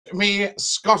me,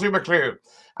 Scottie McClue.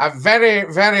 A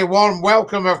very, very warm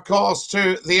welcome, of course,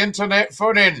 to the internet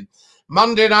phone-in.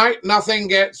 Monday night, nothing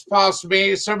gets past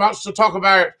me, so much to talk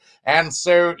about, and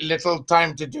so little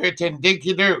time to do it in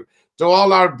Dinky-Doo. To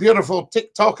all our beautiful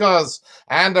TikTokers,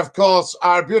 and of course,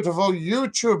 our beautiful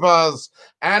YouTubers,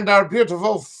 and our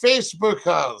beautiful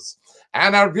Facebookers,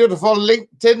 and our beautiful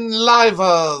LinkedIn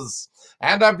Livers,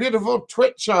 and our beautiful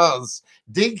Twitchers.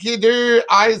 Dinky-Doo,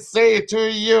 I say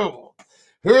to you.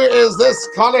 Who is this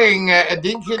calling,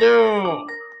 Dinky-Doo?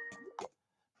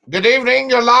 Good evening,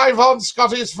 you're live on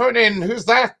Scottie's phone-in. Who's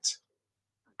that?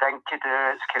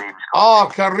 Dinky-Doo, it's Kareem. Oh,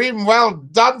 Kareem, well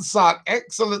done, son.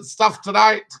 Excellent stuff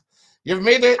tonight. You've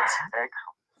made it.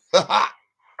 Excellent.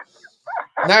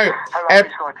 Now, How are you,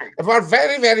 Scottie? we're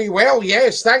very, very well,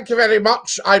 yes. Thank you very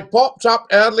much. I popped up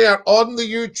earlier on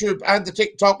the YouTube and the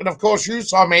TikTok, and of course you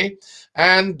saw me,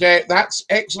 and that's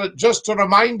excellent. Just to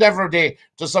remind everybody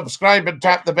to subscribe and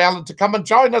tap the bell and to come and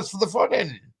join us for the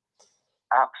phone-in.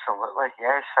 Absolutely,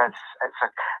 yes.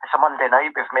 It's a Monday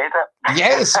night. We've made it.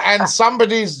 Yes, and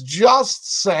somebody's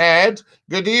just said,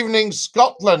 good evening,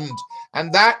 Scotland,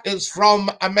 and that is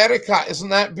from America. Isn't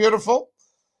that beautiful?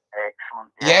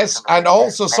 Excellent. Yes, and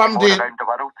also somebody, around the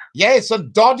world. yes,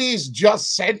 and Doddie's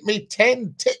just sent me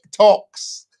 10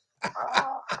 TikToks.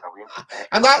 Brilliant.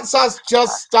 And that's us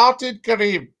just started,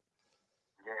 Kareem.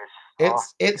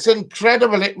 Yes. It's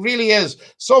incredible. It really is.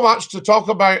 So much to talk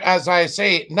about, as I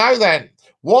say. Now then,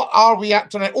 what are we at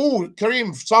tonight? Oh,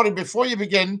 Kareem, sorry, before you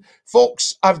begin,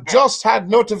 folks, I've just had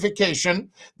notification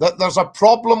that there's a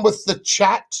problem with the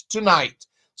chat tonight.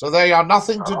 So they are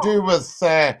nothing to do with,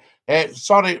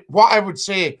 sorry, what I would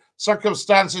say,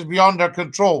 circumstances beyond our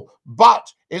control.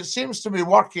 But it seems to be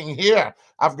working here.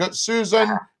 I've got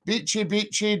Susan, Beachy,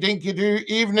 Dinky-Doo,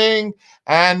 evening,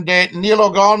 and Neil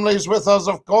O'Gormley's with us,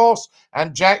 of course,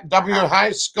 and Jack W.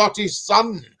 Hi, Scottie's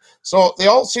son. So they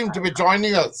all seem to be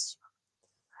joining us.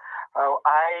 Well,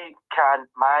 I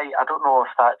don't know if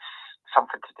that's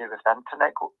something to do with the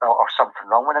internet or something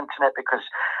wrong with the internet, because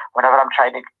whenever I'm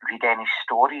trying to read any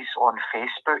stories on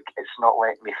Facebook, it's not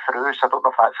letting me through. So I don't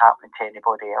know if that's happening to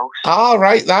anybody else. All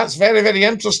right, that's very, very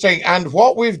interesting. And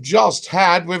what we've just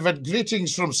had, we've had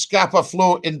greetings from Scapa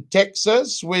Flow in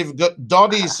Texas. We've got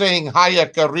Doddy saying hiya,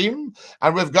 Kareem.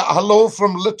 And we've got hello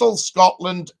from Little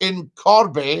Scotland in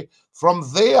Corby from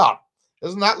there.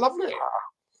 Isn't that lovely?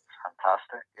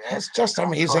 Fantastic. Yeah. It's just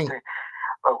amazing.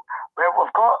 Well,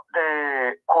 we've got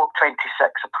the COP26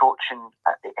 approaching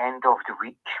at the end of the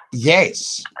week.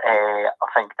 Yes. I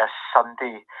think this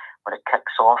Sunday when it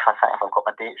kicks off, I think, if I've got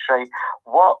my dates right.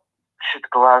 What should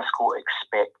Glasgow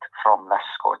expect from this,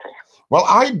 Scottie? Well,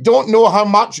 I don't know how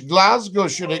much Glasgow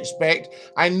should expect.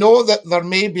 I know that there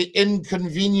may be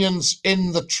inconvenience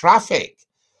in the traffic.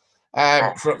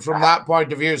 From that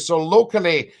point of view. So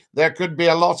locally, there could be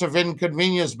a lot of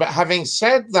inconvenience. But having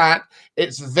said that,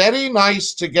 it's very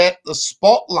nice to get the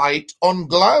spotlight on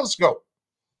Glasgow.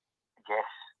 Yes.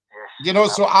 You know,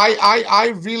 so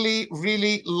I really,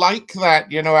 really like that.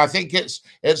 You know, I think it's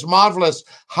marvelous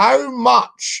how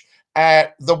much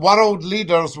the world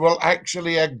leaders will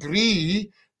actually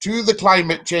agree to the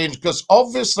climate change, because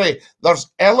obviously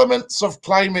there's elements of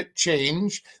climate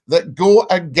change that go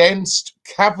against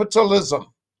capitalism.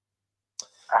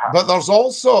 But there's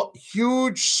also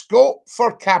huge scope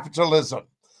for capitalism.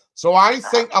 So I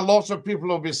think a lot of people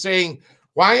will be saying,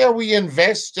 why are we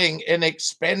investing in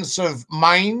expensive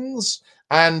mines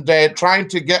and trying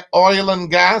to get oil and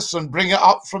gas and bring it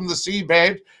up from the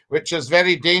seabed, which is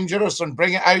very dangerous, and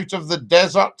bring it out of the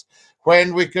desert,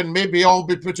 when we can maybe all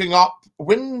be putting up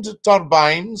wind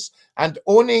turbines and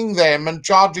owning them and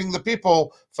charging the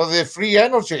people for their free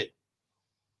energy?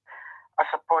 I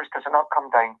suppose, does it not come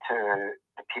down to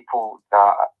the people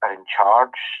that are in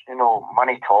charge? You know,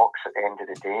 money talks at the end of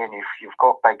the day, and if you've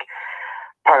got big,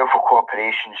 powerful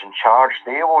corporations in charge,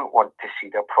 they won't want to see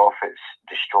their profits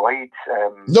destroyed.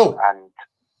 No. And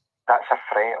that's a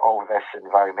threat, all this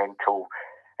environmental,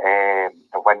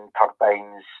 the wind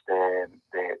turbines, the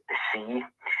sea,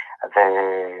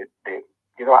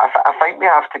 you know, I think we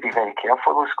have to be very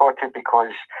careful though, Scottie,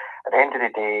 because at the end of the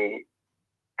day,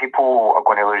 people are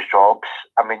going to lose jobs.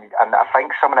 I mean, and I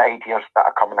think some of the ideas that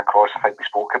are coming across, I think we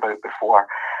spoke about before,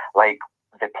 like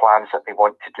the plans that they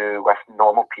want to do with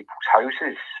normal people's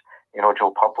houses, you know,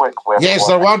 Joe Public. Yes,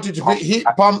 they wanted to put heat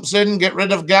pumps in, get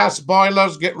rid of gas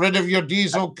boilers, get rid of your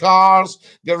diesel cars,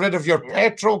 get rid of your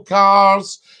petrol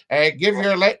cars, give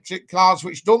your electric cars,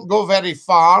 which don't go very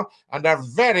far and are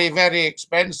very, very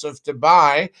expensive to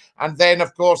buy. And then,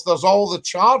 of course, there's all the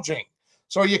charging.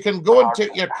 So you can go and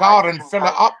take your car and fill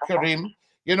it up, Kareem,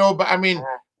 you know, but I mean,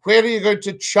 where are you going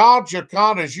to charge your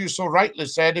car, as you so rightly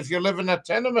said, if you live in a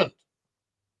tenement?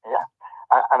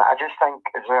 Yeah, and I just think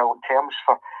as well, in terms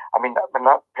for, I mean, when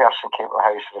that person came to the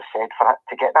house, as I said, for it,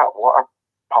 to get that water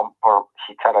pump or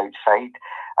heater outside,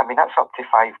 I mean, that's up to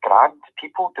 $5,000.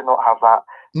 People do not have that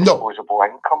disposable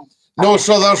income. No,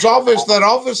 so there's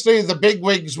obviously the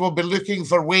bigwigs will be looking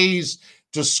for ways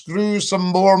to screw some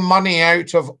more money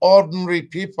out of ordinary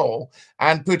people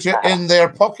and put it in their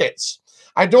pockets.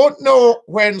 I don't know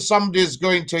when somebody's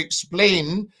going to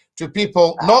explain to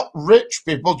people, not rich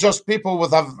people, just people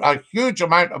with a huge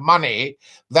amount of money,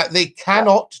 that they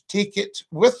cannot take it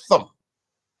with them.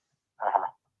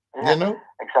 Yeah, you know?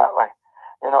 Exactly.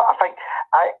 You know, I think,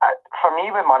 for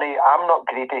me with money, I'm not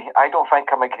greedy. I don't think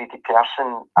I'm a greedy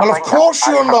person. Well, of course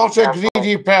you're not a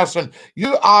greedy person.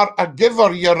 You are a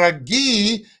giver. You're a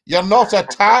gee. You're not a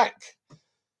tack.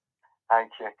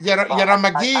 Thank you. You're a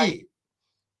McGee.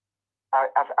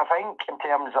 I think in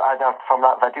terms of, from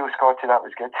that video, Scottie, that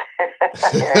was good.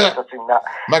 Yes, I've seen that.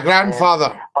 My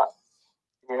grandfather. But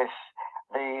yes,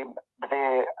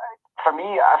 for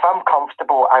me, if I'm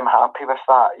comfortable, I'm happy with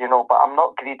that, you know, but I'm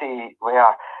not greedy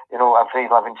where, you know, every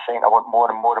living saying I want more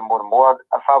and more and more and more.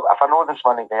 If I know there's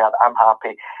money there, I'm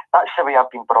happy. That's the way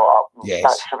I've been brought up. Yes.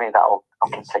 That's the way that I'll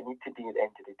continue to be at the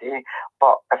end of the day.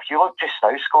 But if you look just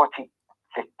now, Scottie,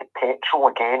 the petrol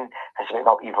again has went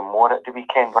up even more at the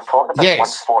weekend. We're talking about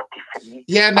 143.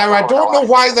 Yeah, now I don't know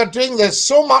why they're doing this.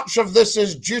 So much of this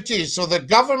is duty. So the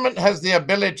government has the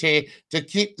ability to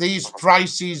keep these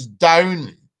prices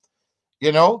down,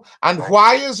 you know? And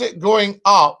why is it going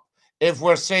up if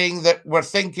we're saying that we're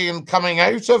thinking coming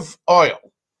out of oil?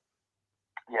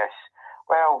 Yes.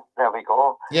 Well, there we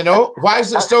go. You know, why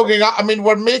is it still going up? I mean,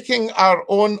 we're making our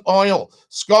own oil.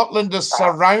 Scotland is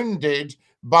surrounded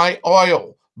by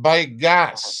oil, by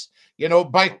gas, you know,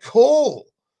 by coal.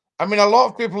 I mean, a lot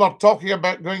of people are talking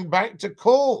about going back to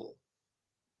coal.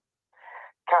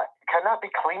 Can that be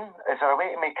clean? Is there a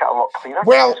way to make it a lot cleaner?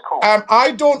 Well,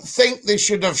 I don't think they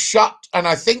should have shut, and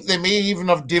I think they may even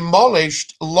have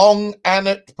demolished Long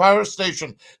Annet Power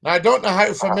Station. Now, I don't know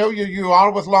how familiar you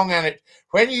are with Long Annet.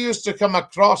 When you used to come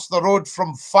across the road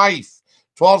from Fife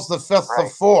towards the 5th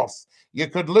of Forth, you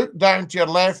could look down to your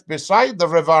left beside the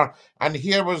river, and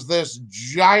here was this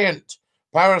giant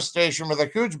power station with a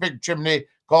huge big chimney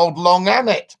called Long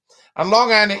Annet. And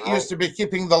Long Annet used to be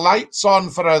keeping the lights on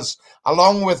for us,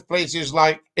 along with places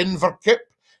like Inverkip,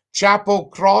 Chapel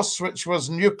Cross, which was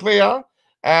nuclear,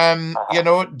 you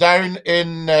know, down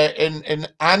in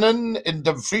Annan, in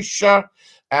Dumfriesshire.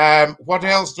 What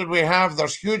else did we have?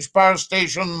 There's huge power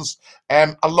stations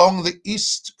along the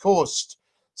east coast.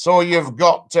 So you've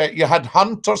got, you had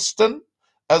Hunterston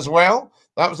as well.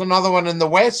 That was another one in the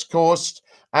west coast.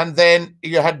 And then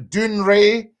you had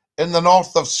Dounreay in the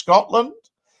north of Scotland.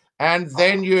 And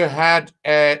then you had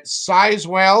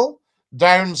Sizewell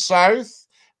down south.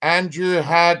 And you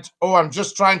had, oh, I'm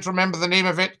just trying to remember the name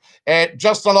of it,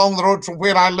 just along the road from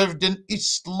where I lived in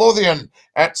East Lothian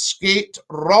at Skate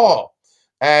Raw.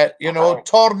 You know,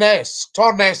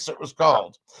 Torness it was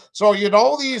called. So you had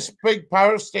all these big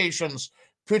power stations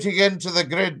putting into the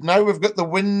grid. Now we've got the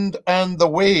wind and the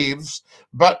waves,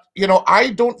 but, you know, I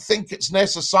don't think it's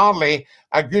necessarily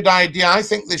a good idea. I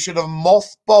think they should have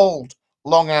mothballed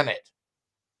Long Annet,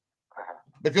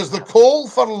 because the coal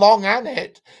for Long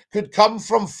Annet could come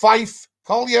from Fife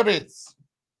collieries.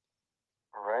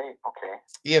 Right, okay.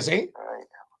 You see? Right.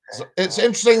 So it's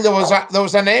interesting, there was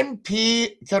an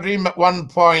MP, Kareem, at one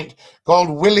point called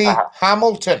Willie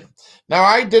Hamilton. Now,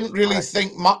 I didn't really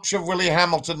think much of Willie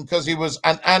Hamilton because he was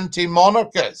an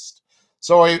anti-monarchist.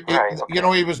 So, you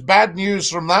know, he was bad news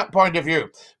from that point of view.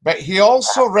 But he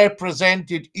also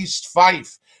represented East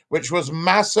Fife, which was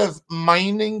massive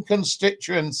mining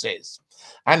constituencies.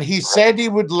 And he said he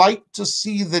would like to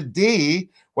see the day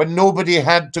when nobody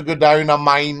had to go down a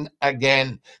mine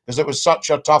again, because it was such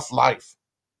a tough life.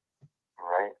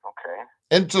 Right, okay.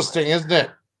 Interesting, isn't it?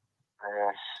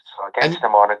 Yes, so against the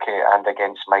monarchy and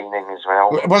against mining as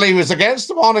well. Well, he was against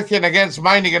the monarchy and against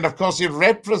mining, and of course he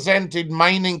represented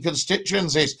mining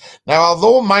constituencies. Now,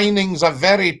 although mining's a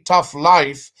very tough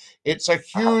life, it's a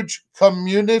huge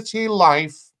community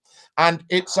life, and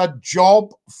it's a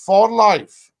job for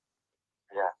life.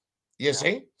 Yeah. You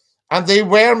see? And they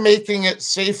were making it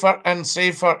safer and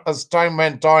safer as time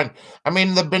went on. I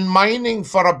mean, they've been mining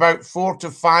for about 400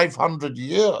 to 500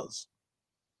 years.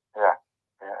 Yeah,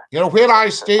 yeah. You know, where I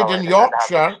stayed in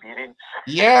Yorkshire,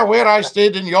 where I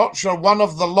stayed in Yorkshire, one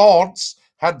of the lords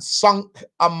had sunk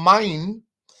a mine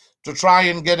to try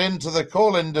and get into the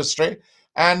coal industry.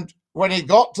 And when he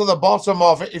got to the bottom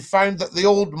of it, he found that the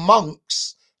old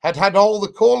monks had had all the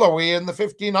coal away in the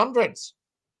 1500s.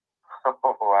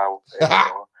 Oh, wow. There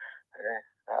you go.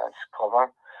 That's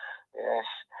clever. Yes.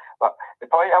 But the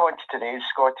point I wanted to raise,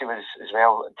 Scotty, was as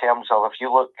well in terms of if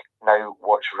you look now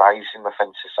what's rising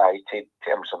within society in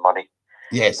terms of money.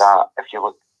 Yes. That if you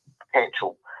look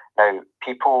petrol, now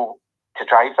people to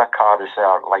drive their car is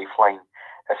their lifeline.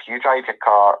 If you drive your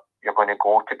car, you're going to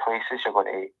go to places, you're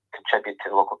going to contribute to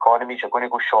the local economies, you're going to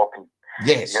go shopping.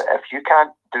 Yes. If you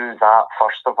can't do that,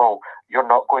 first of all, you're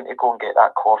not going to go and get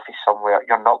that coffee somewhere.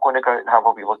 You're not going to go out and have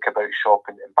a wee look about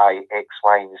shopping and buy X,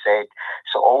 Y, and Z.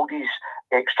 So all these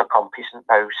extra companies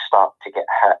now start to get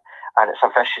hit. And it's a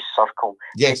vicious circle.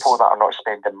 Yes. People that are not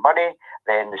spending money,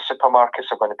 then the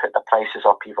supermarkets are going to put the prices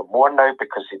up even more now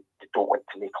because they don't want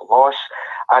to make a loss.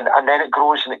 And then it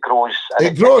grows and it grows. And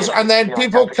it grows, and then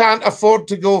people can't afford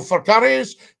to go for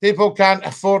curries. People can't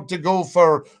afford to go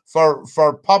for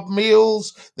pub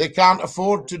meals. They can't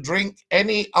afford to drink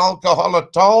any alcohol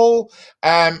at all.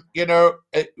 You know,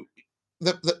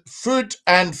 the food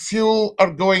and fuel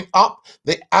are going up,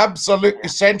 the absolute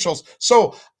essentials.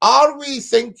 So are we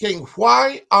thinking,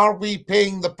 why are we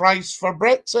paying the price for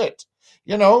Brexit?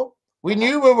 You know, we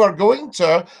knew we were going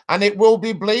to, and it will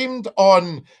be blamed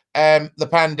on the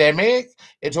pandemic.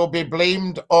 It will be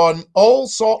blamed on all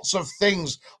sorts of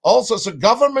things. All sorts of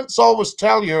governments always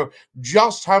tell you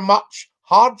just how much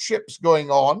hardship's going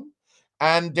on.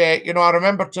 And, you know, I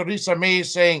remember Theresa May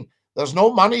saying, there's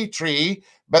no money tree,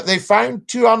 but they found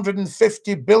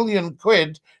 250 billion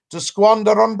quid to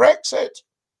squander on Brexit.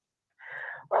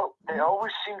 Well, they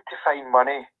always seem to find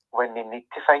money when they need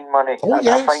to find money. Oh, and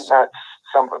yes. I think that's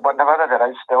whenever there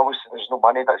is, there's no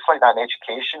money. That's like that in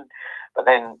education. But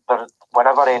then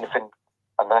whenever anything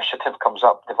initiative comes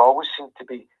up, they've always seemed to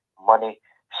be money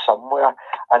somewhere.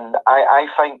 And I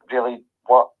think really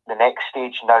what the next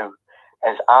stage now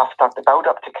is after the build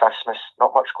up to Christmas,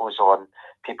 not much goes on,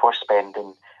 people are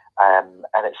spending, and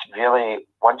it's really,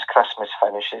 once Christmas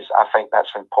finishes, I think that's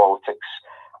when politics,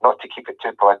 not to keep it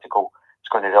too political, it's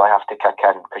going to really have to kick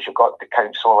in, because you've got the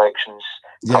council elections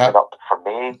coming up for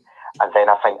May, and then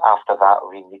I think after that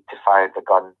we need to fire the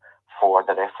gun for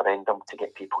the referendum to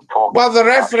get people talking. Well, the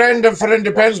referendum for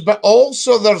independence, but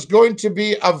also there's going to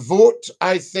be a vote,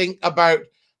 I think, about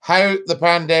how the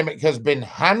pandemic has been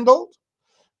handled.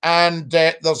 And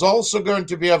there's also going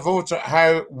to be a vote at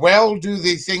how well do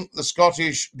they think the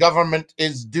Scottish government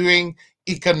is doing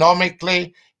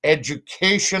economically,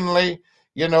 educationally,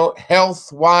 you know,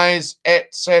 health-wise,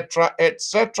 etc.,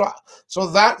 etc. So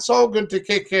that's all going to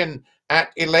kick in at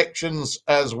elections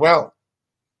as well.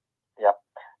 Yeah,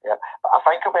 yeah. I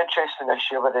think it'll be interesting this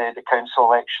year with the council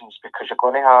elections, because you're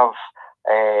going to have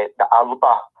the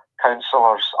Alba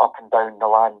councillors up and down the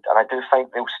land, and I do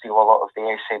think they'll steal a lot of the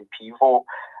SNP vote.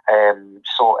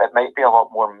 So it might be a lot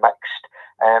more mixed.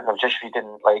 I'm just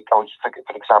reading, like, for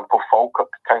example, Falkirk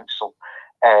Council,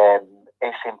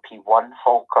 SNP won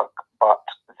Falkirk, but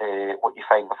what you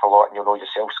find with a lot, and you'll know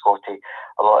yourself, Scotty,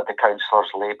 a lot of the councillors,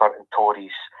 Labour and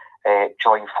Tories,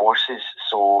 join forces,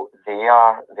 so they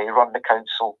run the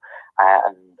council,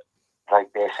 and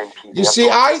like the SNP. You see,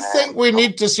 I think we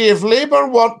need to see if Labour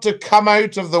want to come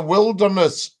out of the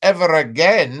wilderness ever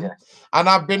again. Yeah. And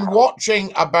I've been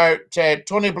watching about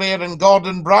Tony Blair and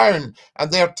Gordon Brown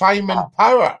and their time in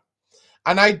power.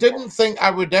 And I didn't think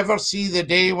I would ever see the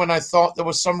day when I thought there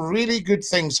was some really good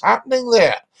things happening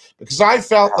there. Because I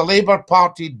felt the Labour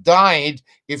Party died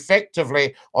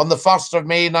effectively on the 1st of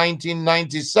May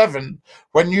 1997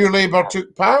 when New Labour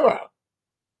took power.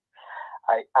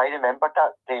 I remember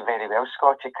that day very well,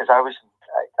 Scotty, because I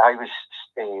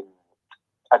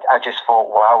just thought,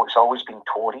 wow, it's always been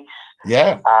Tories.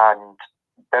 Yeah. And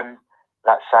boom,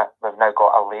 that's it. We've now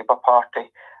got a Labour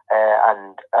Party.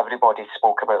 And everybody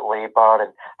spoke about Labour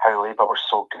and how Labour was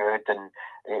so good and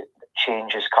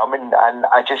change is coming. And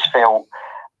I just felt,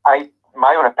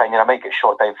 my own opinion, I might get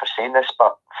shot down for saying this,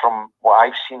 but from what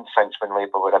I've seen since when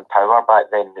Labour were in power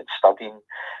back then and studying,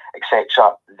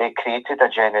 etc., they created a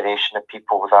generation of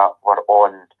people that were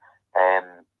on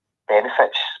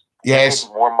benefits. Yes. You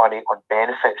made more money on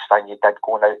benefits than you did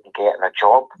going out and getting a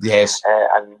job. Yes.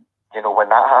 And, you know, when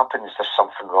that happens, there's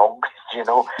something wrong, you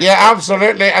know. Yeah,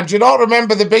 absolutely. And do you not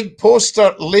remember the big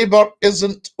poster, Labour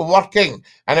isn't working?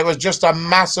 And it was just a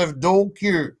massive dole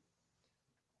queue.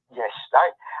 Yes.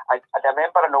 I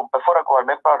remember, before I go, I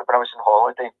remember when I was on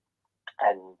holiday,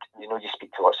 and, you know, you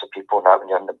speak to lots of people now when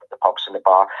you're in the pubs and the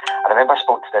bar. And I remember I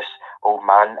spoke to this old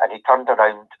man, and he turned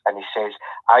around and he says,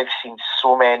 I've seen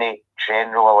so many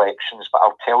general elections, but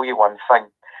I'll tell you one thing.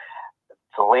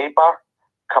 The Labour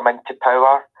come into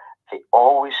power, they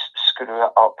always screw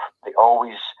it up. They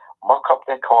always muck up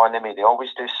the economy. They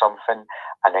always do something.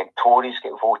 And then Tories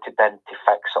get voted in to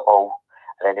fix it all.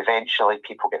 and then eventually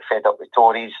people get fed up with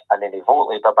Tories, and then they vote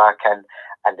Labour back in,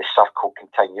 and the circle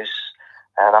continues.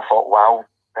 And I thought, wow,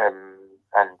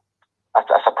 and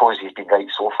I suppose he's been right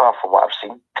so far from what I've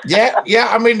seen. Yeah.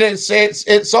 I mean,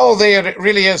 it's all there. It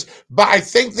really is. But I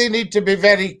think they need to be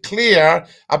very clear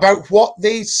about what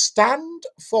they stand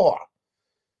for.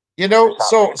 You know,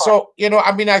 so you know,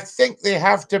 I mean, I think they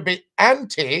have to be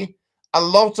anti a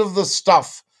lot of the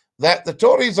stuff that the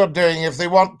Tories are doing if they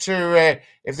want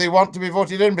to be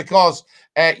voted in, because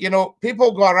you know,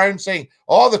 people go around saying,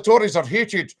 "Oh, the Tories are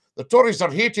hated. The Tories are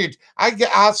hated." I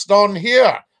get asked on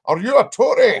here, "Are you a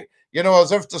Tory?" You know,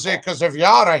 as if to say, because if you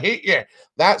are, I hate you.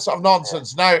 That sort of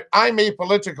nonsense. Now, I'm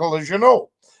apolitical, as you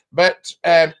know, but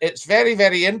it's very,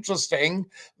 very interesting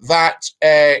that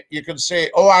you can say,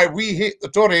 "Oh, we hate the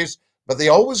Tories," but they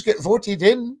always get voted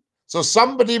in. So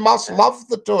somebody must love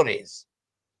the Tories.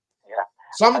 Yeah.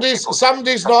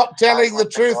 Somebody's not telling the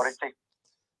truth.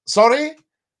 Sorry?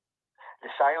 The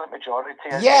silent majority,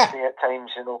 yeah, at times,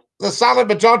 you know. The silent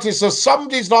majority. So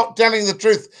somebody's not telling the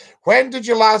truth. When did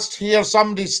you last hear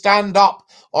somebody stand up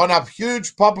on a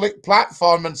huge public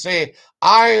platform and say,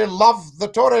 "I love the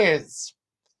Tories"?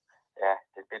 Yeah,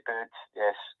 they'd be booed.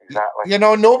 Yes, exactly. You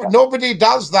know, nobody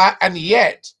does that, and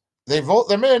yet they vote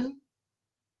them in.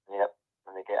 Yep,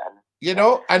 and they get in. You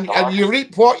know, and you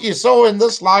reap what you sow in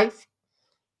this life.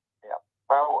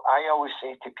 Well, I always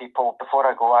say to people, before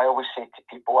I go,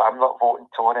 I'm not voting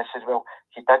Tory. I said, well,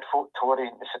 you did vote Tory.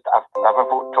 And they said, I've never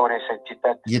voted Tory. I said, you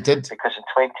did. You did. Because in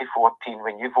 2014,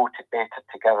 when you voted Better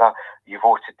Together, you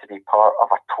voted to be part of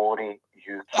a Tory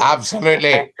UK.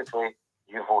 Absolutely. Effectively,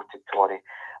 you voted Tory.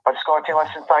 But Scottie,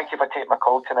 listen, thank you for taking my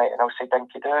call tonight, and I'll say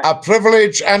Dinky-Doo. A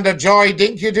privilege and a joy.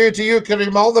 Dinky-Doo to you,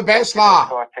 Kareem. All the best,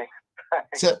 lad.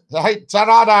 Right,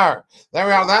 ta-ra now. There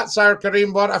we are. That's our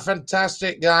Kareem. What a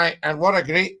fantastic guy, and what a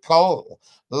great call.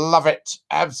 Love it.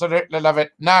 Absolutely love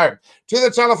it. Now, to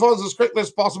the telephones as quickly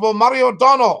as possible. Murray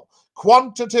O'Donnell,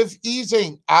 quantitative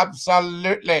easing.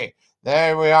 Absolutely.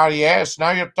 There we are. Yes,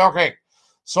 now you're talking.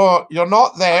 So you're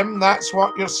not them. That's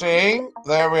what you're saying.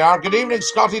 There we are. Good evening,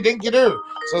 Scottie Dinky-Doo.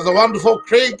 Says the wonderful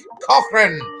Craig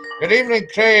Cochran. Good evening,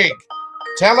 Craig.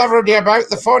 Tell everybody about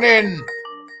the phone in.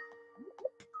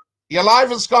 You're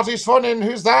live on Scotty's phone in.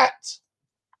 Who's that?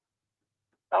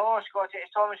 Hello, Scottie.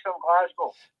 It's Thomas from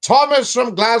Glasgow. Thomas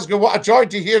from Glasgow. What a joy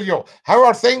to hear you. How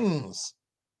are things?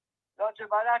 Not too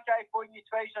bad. I tried phoning you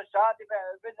twice on Saturday, but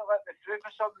it wouldn't let me through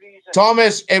for some reason.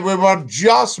 Thomas, we were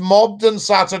just mobbed on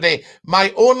Saturday.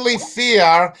 My only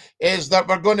fear is that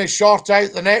we're going to short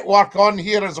out the network on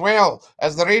here as well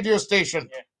as the radio station.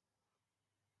 Yeah.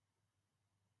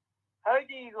 How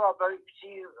do you go about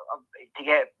to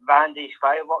get banned these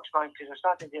fireworks, man? Because we're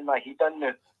starting to do my heat on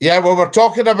now. Yeah, well, we're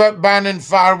talking about banning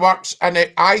fireworks, and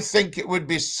I think it would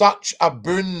be such a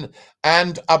boon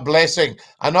and a blessing.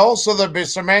 And also there'd be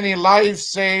so many lives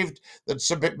saved,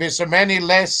 there'd be so many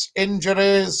less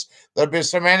injuries, there'd be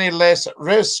so many less at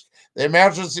risk. The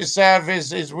emergency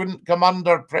services wouldn't come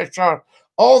under pressure.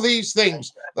 All these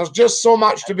things. There's just so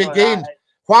much to be gained.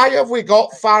 Why have we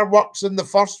got fireworks in the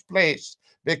first place?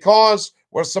 Because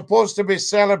we're supposed to be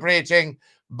celebrating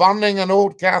burning an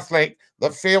old Catholic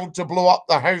that failed to blow up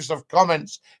the House of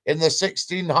Commons in the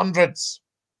 1600s.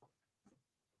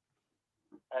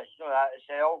 It's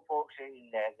the old folks eating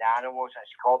the animals that's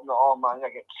called it all, man.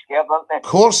 They get scared, don't they? Of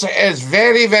course it is.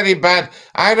 Very, very bad.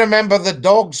 I remember the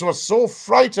dogs were so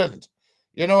frightened.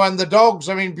 You know, and the dogs,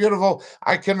 I mean, beautiful.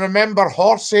 I can remember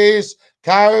horses,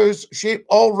 cows, sheep,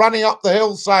 all running up the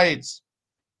hillsides.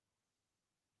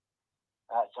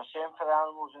 It's a shame for the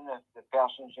animals and the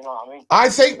persons, you know what I mean? I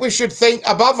think we should think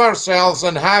above ourselves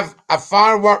and have a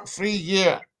firework-free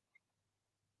year.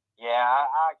 Yeah,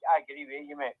 I agree with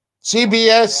you, mate.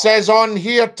 CBS says on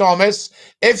here, Thomas,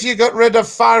 if you get rid of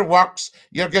fireworks,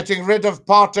 you're getting rid of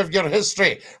part of your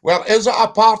history. Well, is it a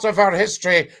part of our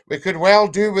history we could well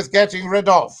do with getting rid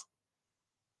of?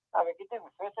 We could do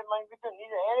with it, man. We don't need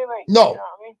it anyway. No. You know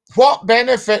what I mean? What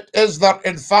benefit is there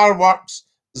in fireworks?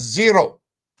 Zero.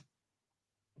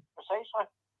 Precisely.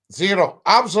 Zero.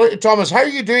 Absolutely, Thomas. How are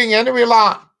you doing anyway,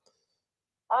 lad?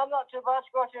 I'm not too bad,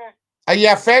 Scottie. Are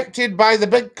you affected by the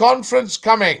big conference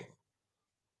coming?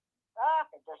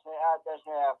 It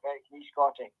doesn't affect me,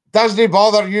 Scottie. Doesn't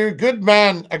bother you? Good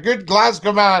man. A good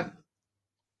Glasgow man.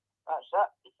 That's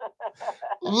it.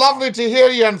 Lovely to hear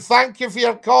you, and thank you for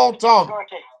your call, Tom.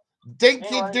 Scottie.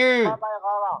 Dinky-Doo. Bye-bye,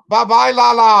 Lala. Bye-bye,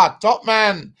 Lala. Top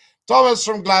man. Thomas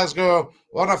from Glasgow.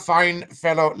 What a fine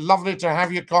fellow. Lovely to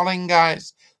have you calling,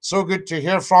 guys. So good to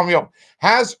hear from you.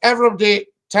 Has everybody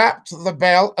tapped the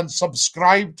bell and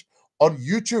subscribed on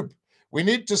YouTube? We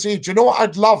need to see, do you know what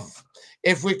I'd love?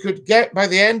 If we could get, by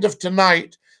the end of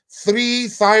tonight,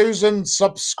 3,000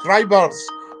 subscribers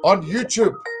on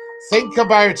YouTube. Think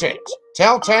about it.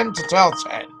 Tell 10 to tell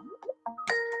 10.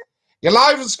 You're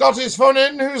live at Scottie's Phone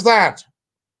In. Who's that?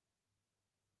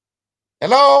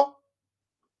 Hello?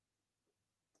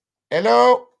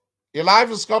 Hello? You're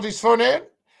live at Scottie's Phone In?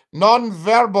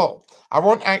 Non-verbal. I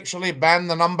won't actually ban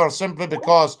the number simply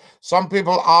because some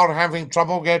people are having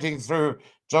trouble getting through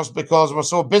just because we're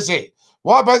so busy.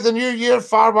 What about the New Year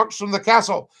fireworks from the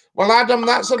castle? Well, Adam,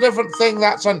 that's a different thing.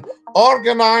 That's an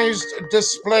organised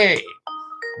display.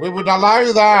 We would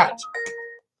allow that.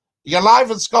 You're live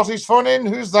at Scottie's Phone In.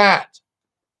 Who's that?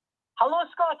 Hello,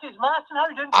 Scottie. Martin. How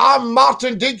you doing? I'm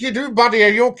Martin. DINKY-DOO, buddy. Are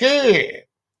you okay?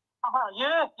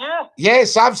 Yeah.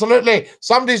 Yes, absolutely.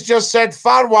 Somebody's just said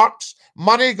fireworks,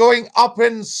 money going up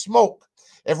in smoke.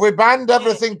 If we banned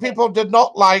everything people did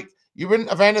not like, you wouldn't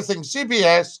have anything.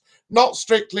 CBS, not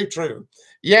strictly true.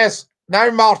 Yes.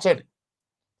 Now, Martin.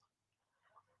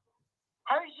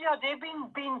 How's your day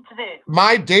been today?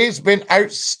 My day's been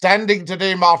outstanding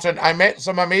today, Martin. I met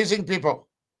some amazing people.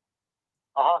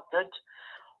 Good.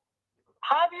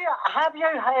 Have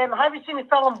you seen the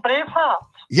film Braveheart?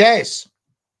 Yes.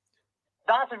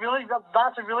 That's a really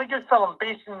good film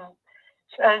based in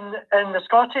the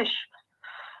Scottish.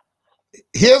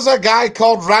 Here's a guy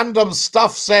called Random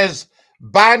Stuff says,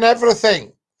 ban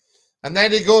everything. And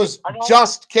then he goes,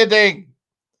 just kidding.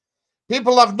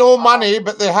 People have no money,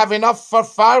 but they have enough for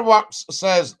fireworks,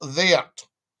 says Theart.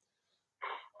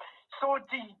 So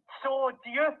do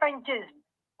you think it's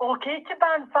okay to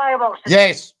ban fireworks?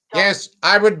 Yes,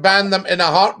 I would ban them in a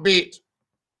heartbeat.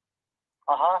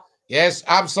 Yes,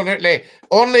 absolutely.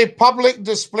 Only public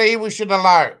display we should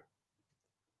allow.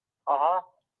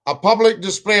 A public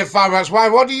display of fireworks. Why?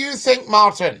 What do you think,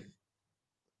 Martin?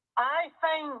 I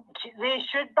think they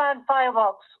should ban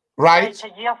fireworks. Right.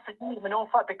 Like a year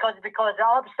for because it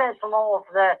upsets a lot of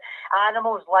the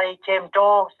animals like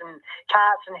dogs and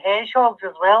cats and hedgehogs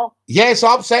as well. Yes,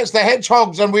 upsets the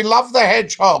hedgehogs, and we love the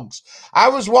hedgehogs. I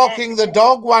was walking the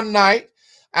dog one night,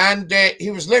 and he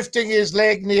was lifting his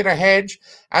leg near a hedge,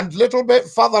 and a little bit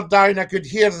further down I could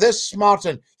hear this,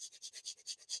 Martin.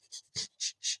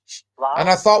 Wow. And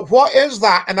I thought, what is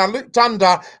that? And I looked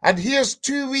under, and here's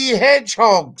two wee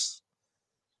hedgehogs.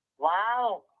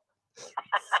 Wow.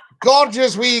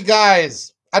 Gorgeous wee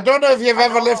guys. I don't know if you've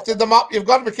ever lifted them up. You've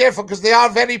got to be careful because they are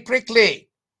very prickly.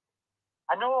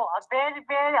 I know, very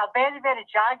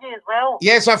jaggy as well.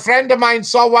 Yes, a friend of mine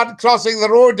saw one crossing the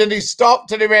road and he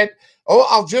stopped and he went, oh,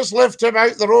 I'll just lift him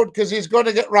out the road because he's going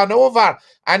to get run over.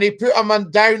 And he put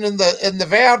him down in the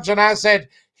verge, and I said,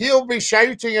 he'll be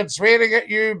shouting and swearing at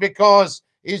you because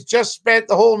he's just spent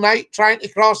the whole night trying to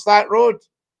cross that road.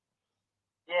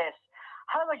 Yes.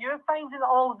 How are you finding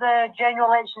all the general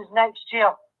elections next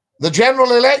year? The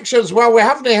general elections, well, we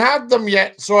haven't had them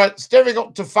yet, so it's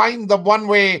difficult to find them one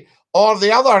way or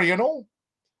the other, you know.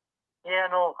 Yeah,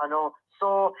 I know.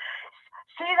 So,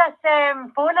 see this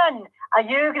phone-in, are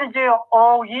you going to do it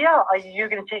all year, or are you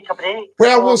going to take a break?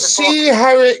 Well, we'll see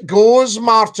how it goes,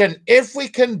 Martin. If we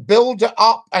can build it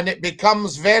up and it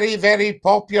becomes very, very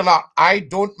popular, I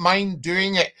don't mind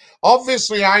doing it.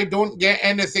 Obviously, I don't get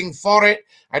anything for it.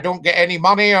 I don't get any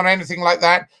money or anything like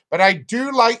that. But I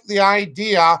do like the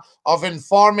idea of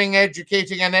informing,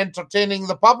 educating, and entertaining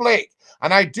the public.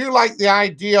 And I do like the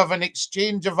idea of an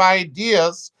exchange of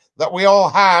ideas that we all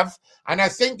have. And I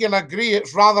think you'll agree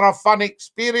it's rather a fun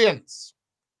experience.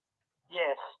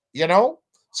 Yes. You know?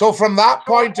 So from that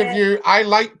point of view, I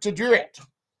like to do it.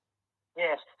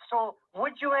 Yes. So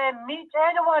would you meet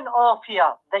anyone off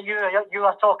here that you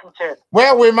are talking to?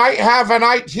 Well, we might have a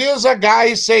night. Here's a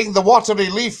guy saying the watery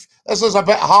leaf. This is a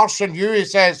bit harsh on you. He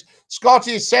says,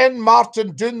 Scottie, send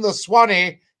Martin Doon the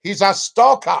Swanee. He's a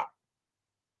stalker.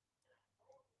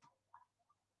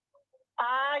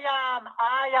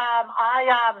 I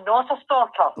am not a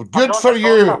stalker. Good for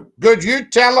you. Good. You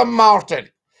tell him, Martin.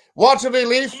 Watery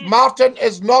leaf, Martin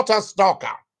is not a stalker.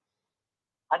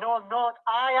 I know I'm not.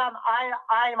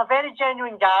 I am a very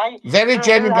genuine guy. Very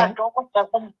genuine guy.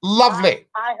 Lovely.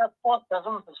 I have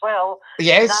autism as well.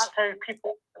 Yes.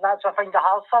 That's what I find it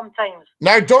hard sometimes.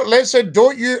 Now,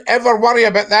 don't you ever worry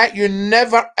about that. You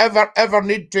never, ever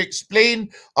need to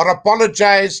explain or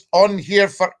apologize on here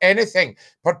for anything,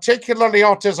 particularly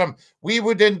autism. We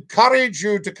would encourage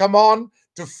you to come on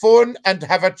to phone and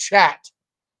have a chat.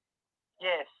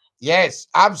 Yes. Yes,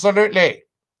 absolutely.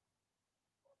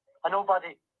 I know,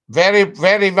 buddy. Very,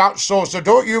 very much so. So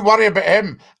don't you worry about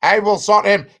him. I will sort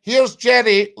him. Here's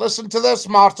Jerry. Listen to this,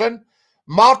 Martin.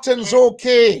 Martin's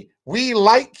okay. We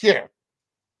like you.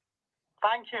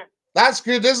 Thank you. That's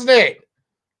good, isn't it?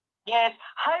 Yes.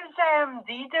 How's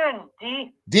Dee doing?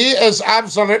 Dee? Dee is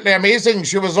absolutely amazing.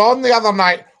 She was on the other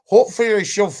night. Hopefully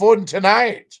she'll phone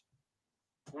tonight.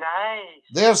 Nice.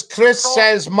 There's Chris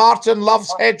says Martin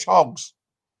loves hedgehogs.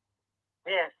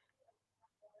 Yes.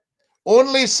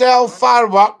 Only sell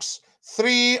fireworks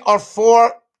 3 or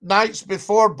 4 nights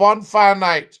before bonfire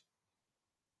night.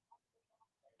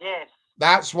 Yes.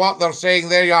 That's what they're saying.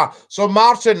 There you are. So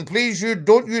Martin, please,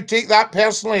 don't you take that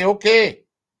personally, okay?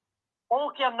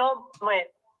 Okay, I'm not, mate.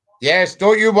 Yes,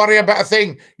 don't you worry about a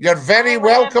thing. You're very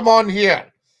welcome on here.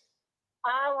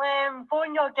 I'll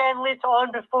phone you again later on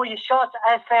before you shut.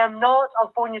 If not,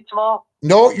 I'll phone you tomorrow.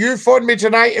 No, you phone me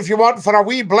tonight if you want for a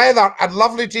wee blether, and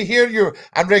lovely to hear you.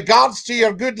 And regards to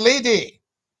your good lady.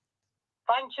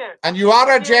 Thank you. And you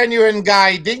are a genuine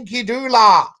guy. Dinky-Doo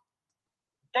la.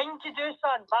 Dinky-Doo,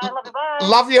 son. Bye, love you, bye.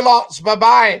 Love you lots.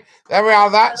 Bye-bye. There we are.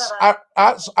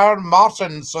 That's our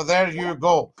Martin. So there you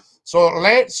go. So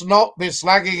let's not be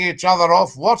slagging each other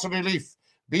off. What a relief.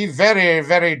 Be very,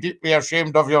 very deeply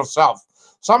ashamed of yourself.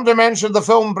 Somebody mentioned the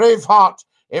film Braveheart.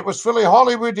 It was fully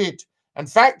Hollywooded and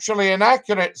factually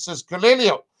inaccurate, says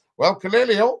Colelio. Well,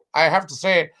 Colelio, I have to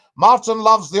say, Martin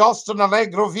loves the Austin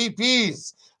Allegro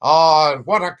VPs. Oh,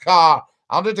 what a car.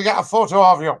 I'll need to get a photo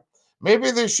of you.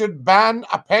 Maybe they should ban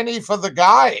a penny for the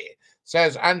guy,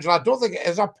 says Angela. I don't think it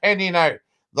is a penny now.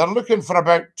 They're looking for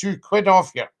about £2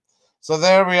 off you. So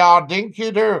there we are,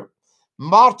 Dinky-Doo.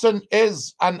 Martin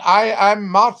is, and I am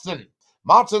Martin.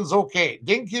 Martin's okay.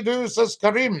 Dinky-Doo, says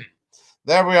Kareem.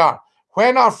 There we are.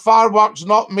 When are fireworks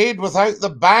not made without the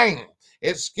bang?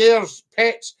 It scares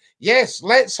pets. Yes,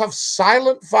 let's have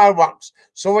silent fireworks.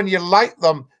 So when you light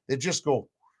them, they just go.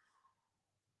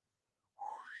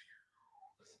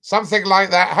 Something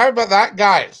like that. How about that,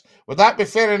 guys? Would that be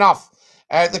fair enough?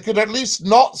 They could at least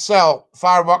not sell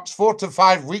fireworks 4 to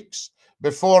 5 weeks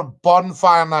before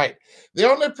bonfire night. The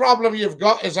only problem you've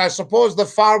got is, I suppose, the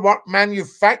firework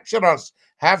manufacturers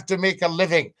have to make a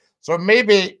living. So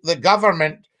maybe the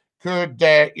government could,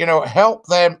 help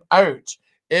them out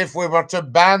if we were to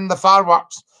ban the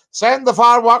fireworks. Send the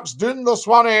fireworks down the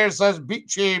Swanee, says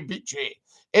Beachy.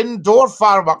 Indoor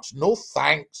fireworks, no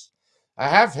thanks. I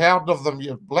have heard of them.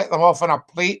 You let them off on a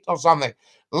plate or something.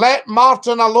 Let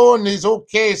Martin alone. He's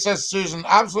okay, says Susan.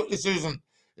 Absolutely, Susan.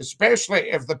 Especially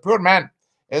if the poor man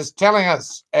is telling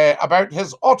us about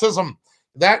his autism.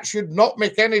 That should not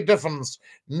make any difference.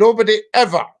 Nobody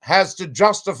ever has to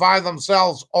justify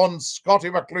themselves on Scottie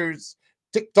McClue's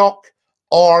TikTok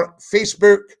or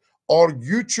Facebook or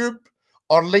YouTube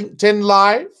or LinkedIn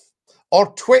Live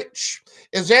or Twitch.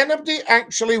 Is anybody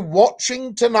actually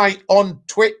watching tonight on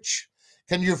Twitch?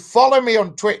 Can you follow me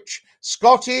on Twitch?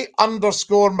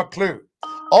 Scottie_McClue.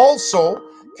 Also,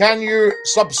 can you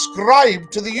subscribe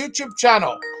to the YouTube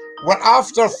channel? We're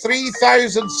after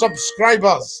 3,000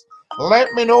 subscribers.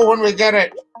 Let me know when we get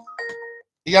it.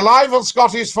 Are you live on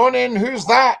Scottie's phone in? Who's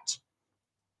that?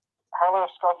 Hello,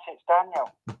 Scottie. It's Daniel.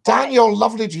 Daniel,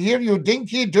 lovely to hear you.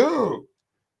 Dinky-Doo.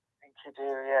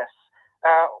 Dinky-Doo, yes.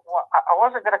 I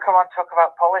wasn't going to come on and talk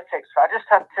about politics, but I just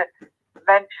had to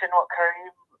mention what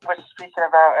Kareem was speaking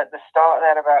about at the start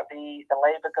there about the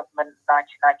Labour government in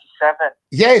 1997.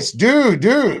 Yes,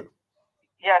 do.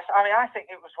 Yes, I mean, I think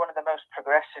it was one of the most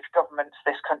progressive governments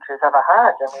this country has ever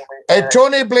had. I mean,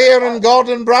 Tony Blair and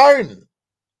Gordon Brown.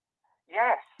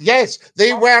 Yes. Yes,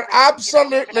 they were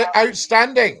absolutely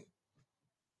outstanding.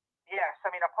 Yes, I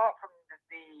mean, apart from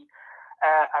the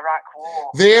Iraq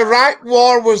War. The Iraq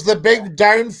War was the big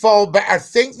downfall, but I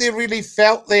think they really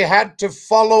felt they had to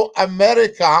follow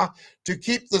America to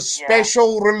keep the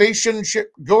special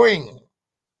relationship going.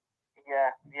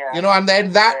 Yeah. You know, and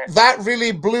then that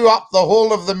really blew up the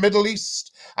whole of the Middle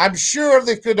East. I'm sure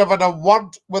they could have had a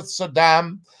word with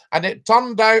Saddam, and it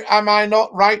turned out, am I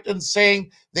not right in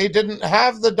saying, they didn't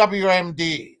have the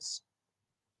WMDs?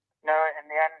 No, in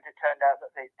the end, it turned out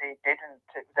that they didn't.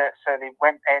 So they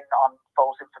went in on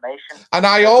false information. And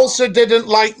I also didn't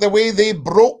like the way they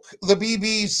broke the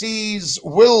BBC's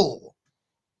will.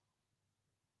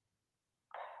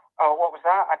 Oh, what was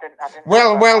that? I didn't.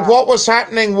 Well, what was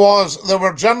happening was there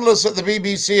were journalists at the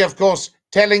BBC, of course,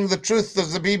 telling the truth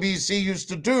as the BBC used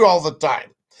to do all the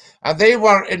time. And they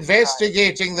were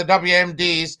investigating the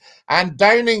WMDs, and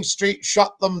Downing Street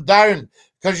shut them down.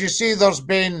 Because you see, there's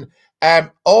been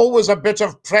always a bit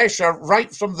of pressure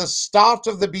right from the start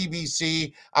of the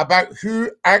BBC about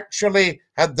who actually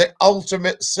had the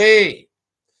ultimate say.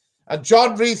 And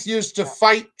John Reith used to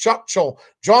fight Churchill.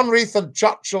 John Reith and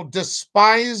Churchill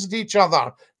despised each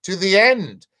other to the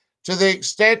end, to the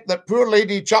extent that poor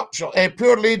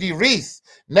Lady Reith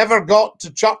never got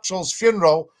to Churchill's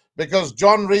funeral because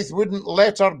John Reith wouldn't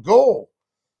let her go.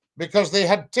 because they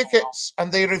had tickets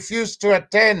and they refused to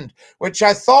attend, which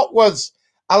I thought was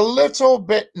a little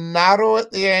bit narrow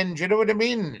at the end. You know what I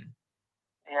mean?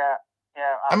 Yeah,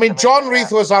 yeah. I mean, John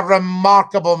Reith was a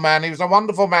remarkable man. He was a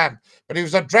wonderful man, but he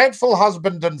was a dreadful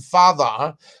husband and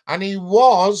father, and he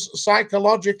was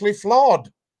psychologically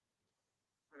flawed.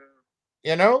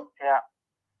 You know? Yeah.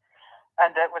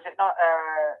 And was it not,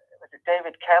 was it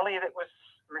David Kelly that was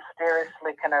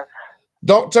mysteriously kind of...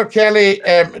 Dr. Kelly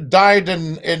died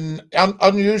in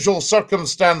unusual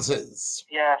circumstances.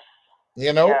 Yes.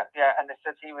 You know? Yeah, yeah. And they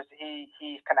said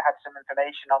he kind of had some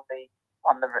information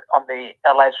on the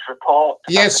alleged report.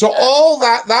 Yes, so all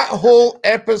that whole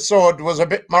episode was a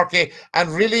bit murky and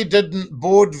really didn't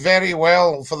bode very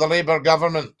well for the Labour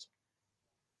government.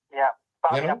 Yeah,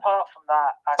 but I mean, apart from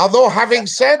that... Although, having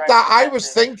said that, I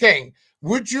was thinking,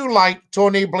 would you like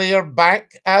Tony Blair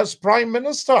back as Prime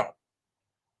Minister?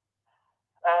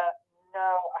 No,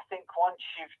 I think once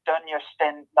you've done your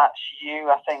stint, that's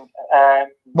you, I think.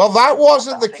 Well, that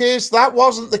wasn't the case. That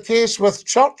wasn't the case with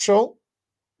Churchill.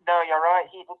 No, you're right.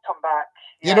 He did come back.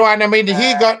 You know, and I mean,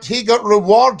 he got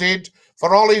rewarded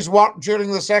for all his work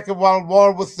during the Second World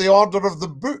War with the Order of the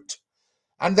Boot.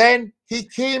 And then he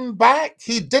came back.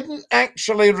 He didn't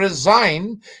actually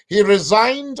resign. He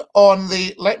resigned on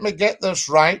the, let me get this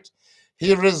right,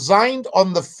 he resigned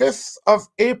on the 5th of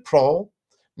April,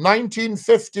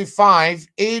 1955,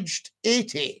 aged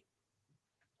 80.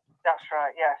 That's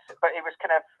right, yes. But it was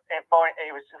kind of,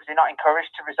 was he not encouraged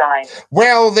to resign?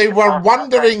 Well, they were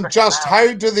wondering just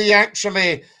how do they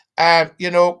actually,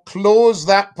 you know, close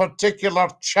that particular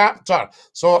chapter.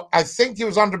 So I think he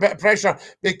was under a bit of pressure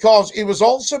because he was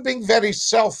also being very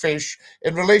selfish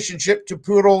in relationship to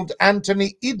poor old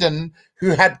Anthony Eden, who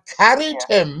had carried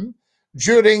him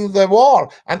during the war.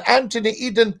 And Anthony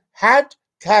Eden had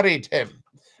carried him.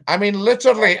 I mean,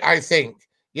 literally, I think,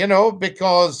 you know,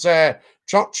 because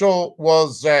Churchill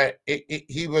was,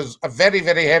 he was a very,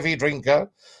 very heavy drinker,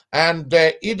 and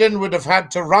Eden would have had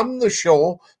to run the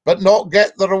show but not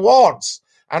get the rewards.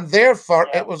 And therefore,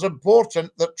 it was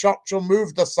important that Churchill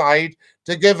moved aside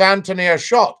to give Anthony a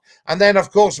shot. And then,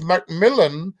 of course,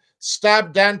 Macmillan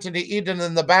stabbed Anthony Eden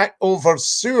in the back over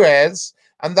Suez,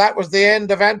 and that was the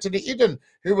end of Anthony Eden,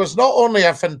 who was not only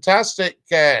a fantastic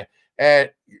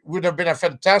would have been a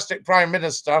fantastic prime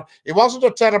minister. He wasn't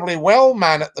a terribly well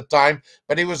man at the time,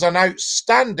 but he was an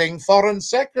outstanding foreign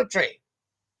secretary.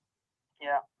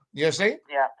 Yeah. You see?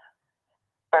 Yeah.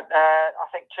 But I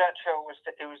think Churchill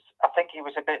I think he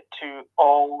was a bit too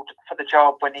old for the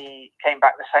job when he came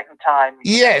back the second time.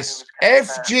 Yes.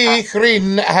 F.G.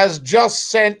 Hreen has just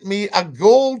sent me a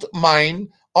gold mine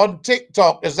on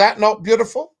TikTok. Is that not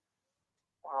beautiful?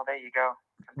 Well, there you go.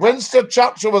 Winston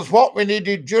Churchill was what we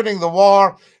needed during the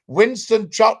war. Winston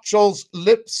Churchill's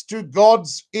lips to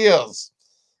God's ears.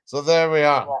 So there we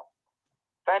are. Yeah.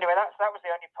 But anyway, that was the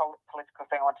only political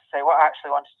thing I wanted to say. What I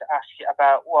actually wanted to ask you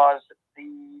about was the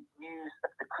news of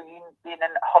the Queen being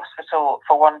in hospital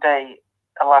for one day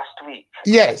last week.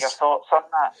 Yes. Your thoughts on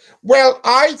that? Well,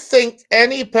 I think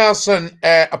any person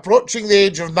approaching the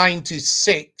age of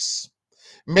 96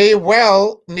 may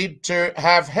well need to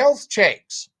have health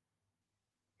checks.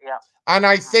 Yeah. And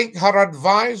I think her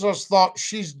advisors thought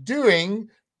she's doing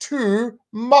too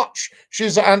much.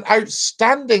 She's an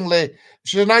outstanding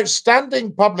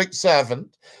public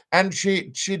servant, and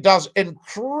she does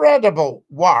incredible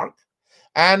work.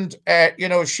 And you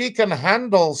know, she can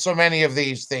handle so many of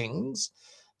these things.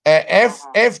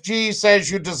 FG says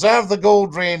you deserve the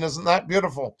gold rain. Isn't that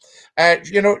beautiful?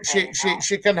 You know,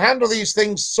 she can handle these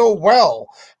things so well,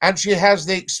 and she has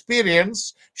the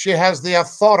experience, she has the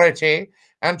authority,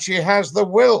 and she has the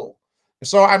will.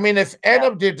 So, I mean, if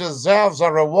anybody deserves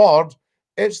a reward,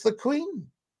 it's the Queen.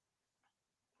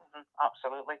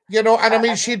 Absolutely. You know, and I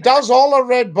mean, she does all her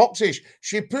red boxes.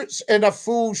 She puts in a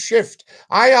full shift.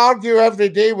 I argue every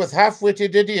day with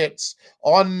half-witted idiots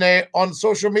on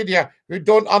social media who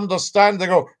don't understand. They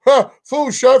go,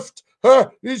 full shift,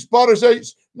 these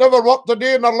parasites never worked a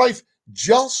day in their life.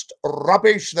 Just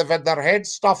rubbish they've had their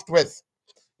heads stuffed with,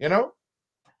 you know?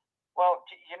 Well,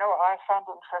 you know what I found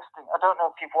interesting? I don't know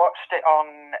if you've watched it on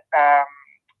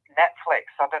Netflix.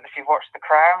 I don't know if you've watched The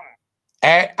Crown.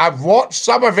 I've watched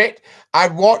some of it.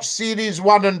 I've watched series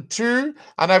 1 and 2,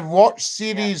 and I've watched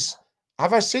series... Yeah.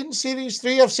 Have I seen series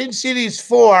 3? I've seen series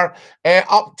 4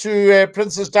 up to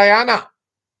Princess Diana.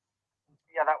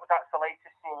 Yeah, that's the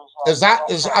latest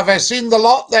series. Have I seen the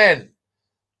lot then?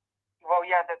 Well,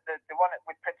 yeah, the one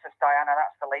with Princess Diana,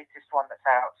 that's the latest one that's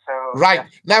out. So right.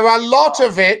 Now, a lot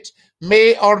of it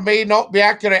may or may not be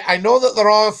accurate. I know that the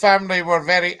royal family were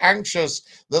very anxious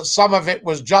that some of it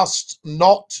was just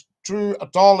not true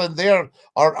at all in there,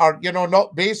 or you know,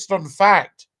 not based on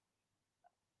fact?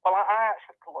 Well, I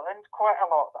actually learned quite a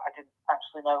lot that I didn't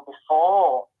actually know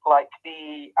before. Like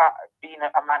being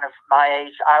a man of my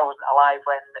age, I wasn't alive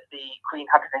when the Queen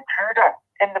had an intruder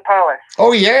in the palace.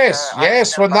 Oh yes,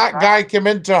 yes, when that guy came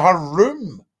into her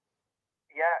room.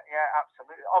 Yeah,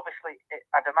 absolutely. Obviously,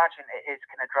 I'd imagine it is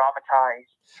kind of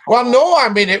dramatised. Well, no, I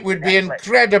mean, it would be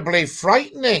incredibly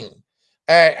frightening.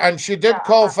 And she did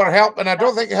call for help, and I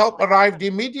don't think help arrived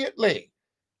immediately.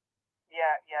 Yeah.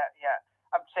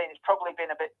 I'm saying it's probably been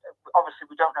a bit. Obviously,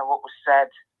 we don't know what was said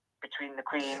between the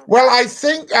Queen. Well, I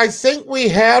think we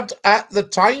heard at the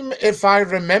time, if I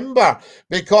remember,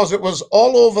 because it was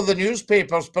all over the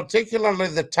newspapers, particularly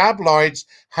the tabloids.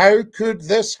 How could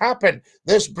this happen?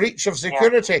 This breach of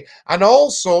security, yeah. And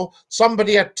also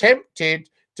somebody attempted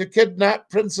to kidnap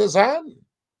Princess Anne.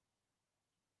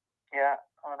 Yeah.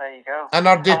 Oh, there you go. And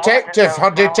her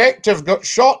detective got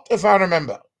shot, if I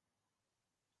remember.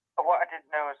 What I didn't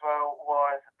know as well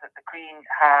was that the Queen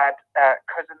had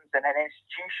cousins in an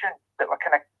institution that were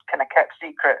kind of kept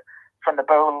secret from the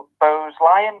Bowes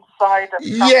Lions side of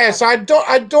yes, I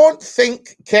don't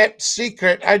think kept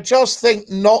secret. I just think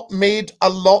not made a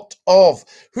lot of.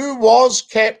 Who was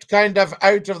kept kind of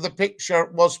out of the picture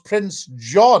was Prince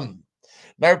John.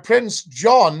 Now, Prince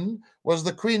John was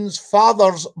the Queen's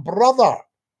father's brother,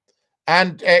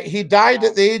 and he died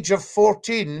at the age of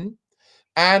 14.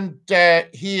 And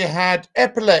he had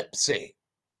epilepsy,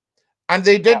 and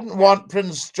they didn't want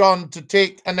Prince John to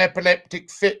take an epileptic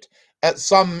fit at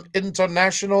some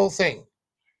international thing.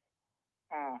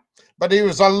 But he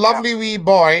was a lovely wee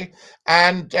boy,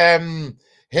 and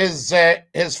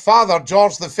his father,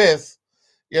 George V,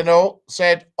 you know,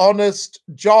 said honest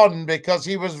John, because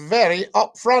he was very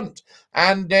upfront,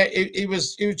 and he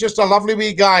was just a lovely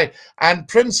wee guy. And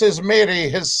Princess Mary,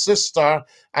 his sister,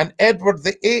 and Edward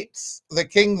VIII, the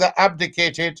king that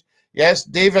abdicated, yes,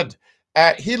 David,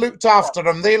 he looked after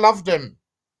him. They loved him.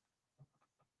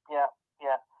 Yeah.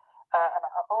 And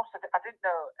also, I didn't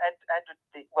know Edward.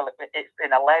 Well, it's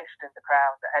been alleged in the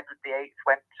Crown that Edward VIII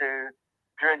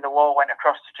during the war, went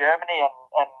across to Germany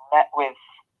and met with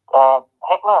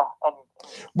Hitler.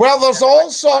 Well, there's all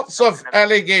sorts of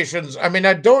allegations. I mean,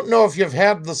 I don't know if you've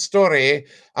heard the story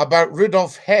about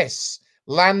Rudolf Hess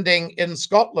landing in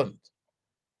Scotland.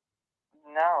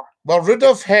 No. Well,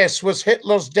 Rudolf Hess was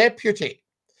Hitler's deputy,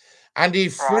 and he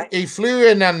flew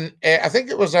in I think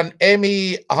it was an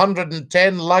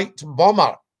Me-110 light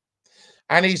bomber,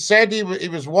 and he said he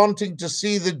was wanting to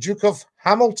see the Duke of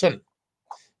Hamilton.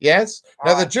 Yes.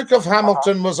 Now, the Duke of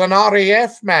Hamilton was an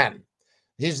RAF man.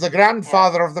 He's the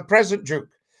grandfather of the present Duke,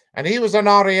 and he was an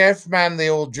RAF man, the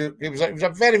old Duke. He was a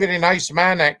very, very nice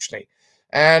man, actually,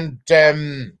 and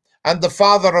the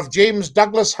father of James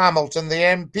Douglas Hamilton, the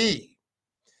MP.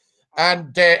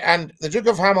 And the Duke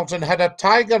of Hamilton had a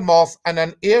tiger moth and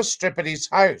an airstrip at his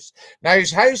house. Now,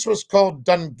 his house was called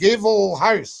Dungavel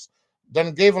House,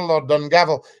 Dungavel or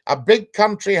Dungavel, a big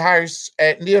country house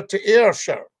near to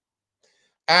Ayrshire.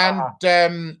 And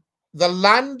the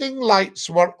landing lights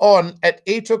were on at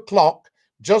 8 o'clock,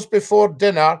 just before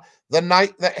dinner, the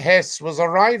night that Hess was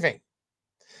arriving.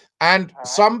 And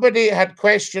somebody had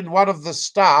questioned one of the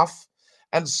staff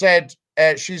and said,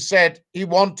 she said he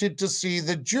wanted to see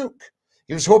the Duke.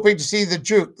 He was hoping to see the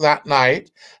Duke that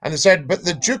night. And he said, but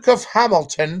the Duke of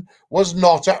Hamilton was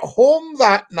not at home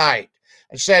that night.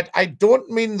 And she said, I don't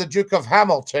mean the Duke of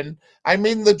Hamilton. I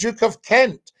mean the Duke of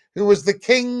Kent, who was the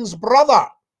king's brother.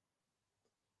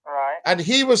 And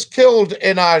he was killed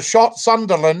in a shot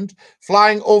Sunderland,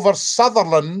 flying over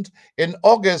Sutherland in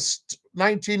August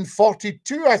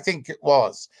 1942, I think it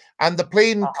was. And the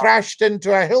plane crashed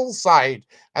into a hillside,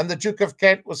 and the Duke of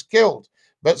Kent was killed.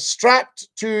 But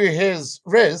strapped to his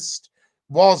wrist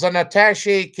was an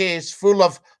attaché case full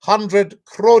of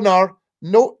 100-kroner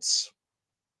notes.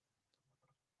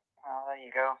 Oh, there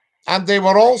you go. And they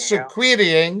were also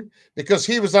querying, because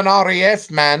he was an RAF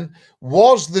man,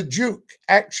 was the Duke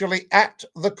actually at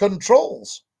the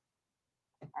controls?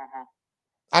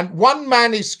 And one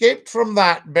man escaped from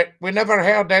that, but we never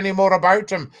heard any more about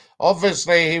him.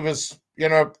 Obviously, he was, you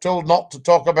know, told not to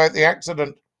talk about the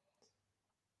accident.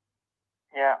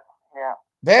 Yeah.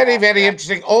 Very, very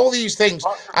interesting, all these things.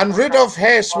 And Rudolf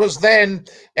Hess was then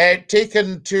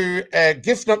taken to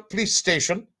Giffnock Police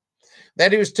Station.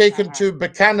 Then he was taken to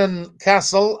Buchanan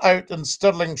Castle out in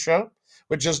Stirlingshire,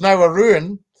 which is now a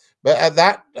ruin. But at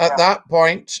that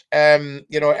point,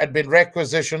 you know, it had been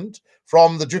requisitioned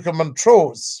from the Duke of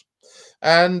Montrose.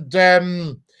 And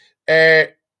then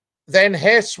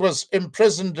Hess was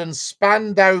imprisoned in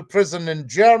Spandau prison in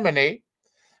Germany.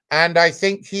 and I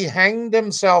think he hanged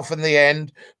himself in the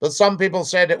end, but some people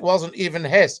said it wasn't even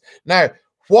Hess. Now,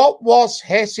 what was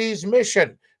Hess's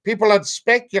mission? People had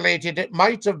speculated it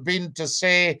might have been to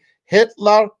say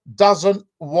Hitler doesn't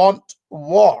want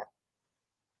war.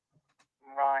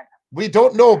 Right. We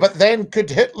don't know, but then could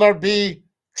Hitler be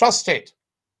trusted?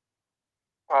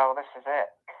 Well, this is it.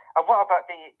 And what about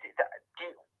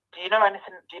do you know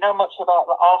anything? Do you know much about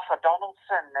Arthur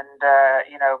Donaldson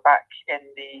and you know, back in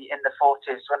the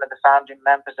 40s, one of the founding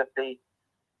members of the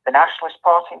Nationalist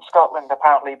Party in Scotland,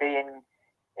 apparently being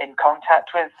in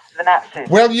contact with the Nazis?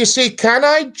 Well, you see, can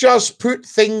I just put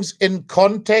things in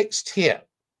context here?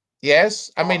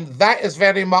 Yes, I mean that is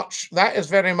very much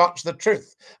the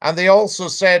truth. And they also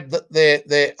said that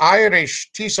the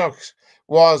Irish Taoiseach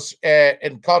was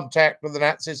in contact with the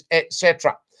Nazis,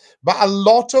 etc. But a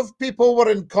lot of people were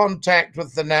in contact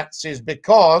with the Nazis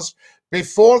because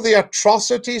before the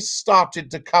atrocities started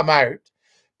to come out,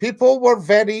 people were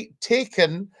very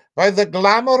taken by the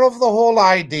glamour of the whole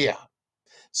idea.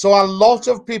 So a lot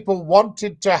of people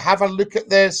wanted to have a look at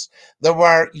this. There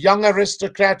were young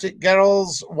aristocratic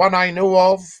girls, one I know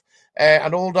of,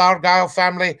 an old Argyle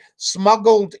family,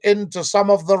 smuggled into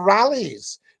some of the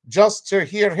rallies just to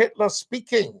hear Hitler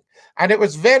speaking. And it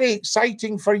was very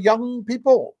exciting for young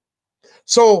people.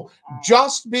 So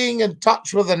just being in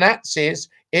touch with the Nazis,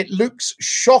 it looks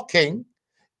shocking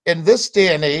in this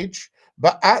day and age,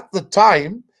 but at the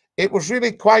time, it was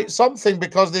really quite something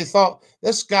because they thought,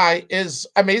 this guy is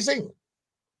amazing.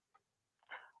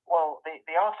 Well,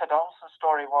 the Arthur Donaldson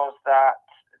story was that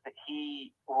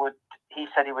he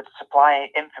said he would supply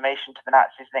information to the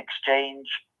Nazis in exchange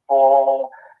for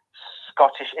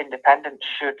Scottish independence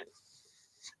should,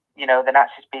 you know, the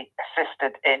Nazis be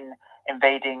assisted in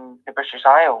invading the British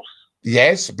Isles.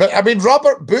 Yes, but I mean,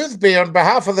 Robert Boothby, on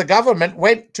behalf of the government,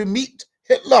 went to meet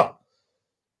Hitler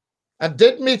and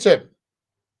did meet him.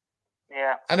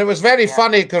 Yeah. And it was very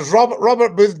funny because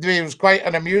Robert Boothby was quite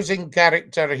an amusing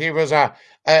character. He was a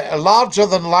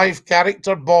larger-than-life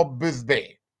character, Bob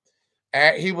Boothby.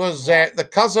 He was the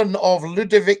cousin of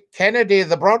Ludovic Kennedy,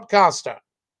 the broadcaster.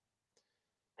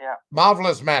 Yeah.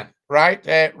 Marvelous man, right?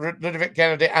 Ludovic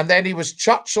Kennedy. And then he was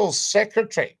Churchill's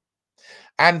secretary.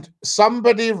 And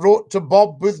somebody wrote to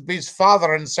Bob Boothby's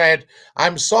father and said,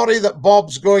 I'm sorry that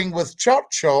Bob's going with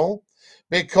Churchill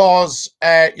because,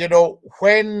 you know,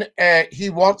 when he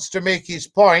wants to make his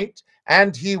point,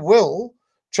 and he will,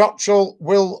 Churchill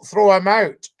will throw him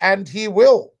out, and he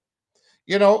will,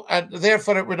 you know, and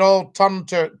therefore it would all turn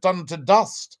to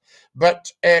dust.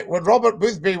 But when Robert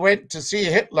Boothby went to see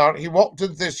Hitler, he walked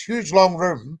into this huge long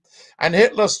room, and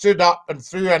Hitler stood up and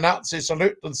threw a Nazi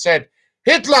salute and said,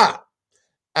 Hitler!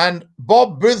 And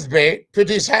Bob Boothby put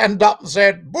his hand up and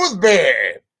said, Boothby!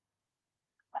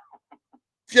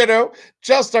 You know,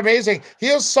 just amazing.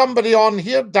 Here's somebody on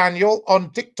here, Daniel,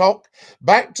 on TikTok.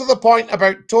 Back to the point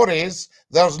about Tories,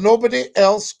 there's nobody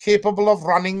else capable of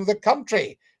running the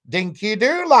country.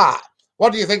 Dinky-Doo, la.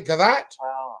 What do you think of that?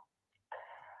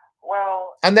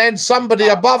 Well. And then somebody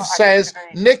above says,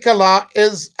 Nicola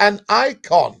is an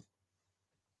icon.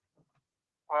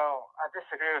 Well, I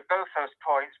disagree with both those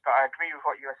points, but I agree with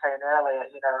what you were saying earlier.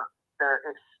 You know,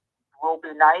 it will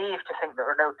be naive to think there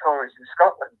are no Tories in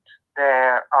Scotland.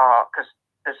 There are, because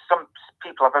there's some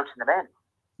people are voting them in.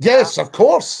 Yes, of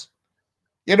course.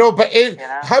 You know, but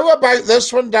how about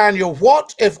this one, Daniel?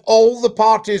 What if all the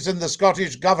parties in the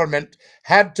Scottish government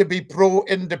had to be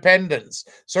pro-independence?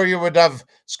 So you would have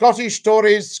Scottish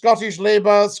Tories, Scottish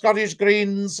Labour, Scottish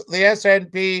Greens, the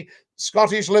SNP,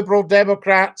 Scottish Liberal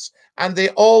Democrats, and they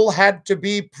all had to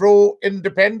be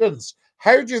pro-independence.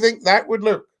 How do you think that would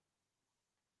look?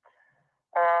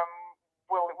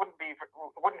 Well, it wouldn't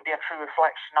be a true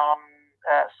reflection on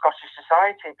Scottish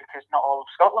society because not all of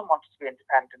Scotland wanted to be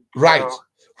independent. Right. So,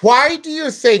 why do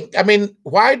you think, I mean,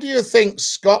 why do you think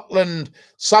Scotland,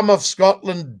 some of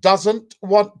Scotland doesn't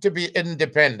want to be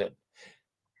independent?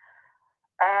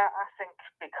 I think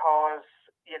because,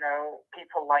 you know,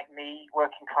 people like me,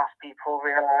 working class people,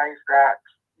 realise that,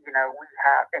 you know, we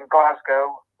have, in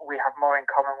Glasgow, we have more in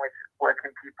common with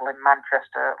working people in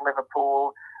Manchester,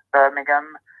 Liverpool,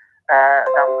 Birmingham,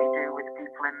 than we do with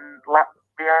people in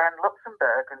Latvia and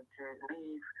Luxembourg, and to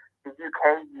leave the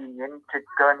UK Union to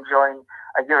go and join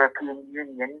a European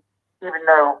Union, even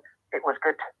though it was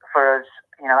good for us,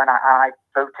 you know, and I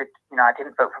voted, you know, I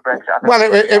didn't vote for Brexit. Well,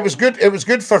 it was good. It was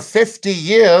good for 50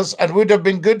 years and would have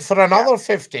been good for another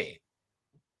 50.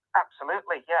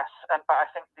 Absolutely, yes. But I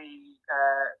think the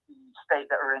state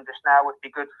that we're in just now would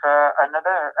be good for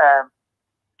another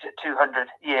 200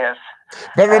 years.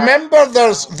 But remember,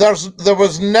 there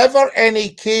was never any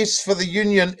case for the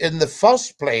Union in the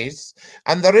first place,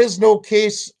 and there is no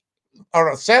case,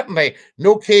 or certainly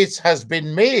no case has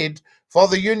been made for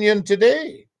the Union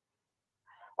today.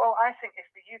 Well, I think if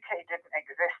the UK didn't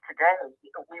exist today,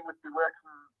 we would be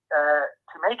working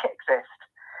to make it exist.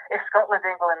 If Scotland,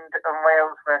 England and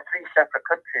Wales were three separate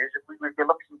countries, we would be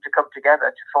looking to come together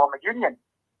to form a union.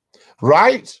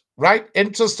 Right, right,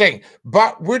 interesting.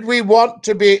 But would we want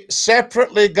to be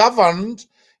separately governed,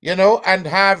 you know, and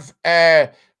have,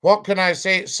 what can I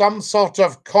say, some sort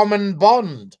of common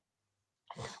bond?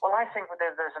 Well, I think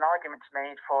there's an argument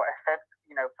made for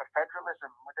for federalism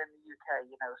within the UK.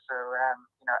 So a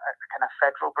kind of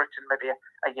federal Britain, maybe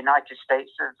a United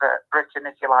States of Britain,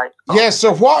 if you like. Yes.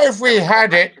 So what if we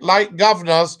had it like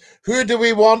governors? Who do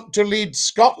we want to lead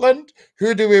Scotland?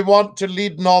 Who do we want to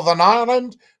lead Northern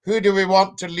Ireland? Who do we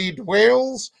want to lead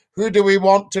Wales? Who do we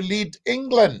want to lead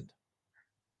England?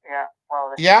 Yeah.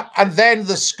 Well. Yeah, and then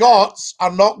the Scots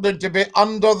are not going to be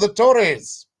under the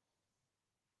Tories.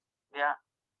 Yeah.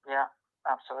 Yeah.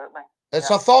 Absolutely. It's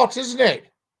a thought, isn't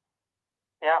it?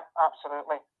 Yeah,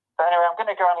 absolutely. But anyway, I'm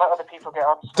going to go and let other people get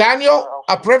on. Daniel,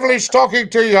 a privilege talking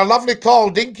to you. A lovely call.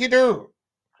 Dinky-Doo.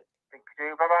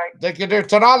 Dinky-Doo. Bye-bye. Dinky-Doo.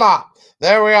 Tarala.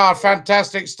 There we are.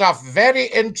 Fantastic stuff. Very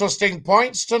interesting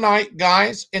points tonight,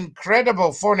 guys.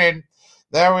 Incredible phone-in.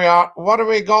 There we are. What do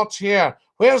we got here?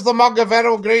 Where's the mug of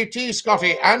Earl Grey tea,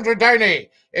 Scotty? Andrew Downey.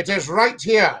 It is right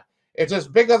here. It is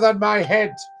bigger than my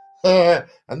head.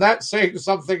 And that's saying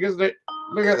something, isn't it?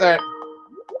 Look at that.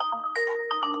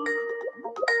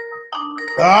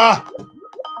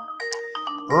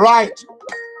 Right.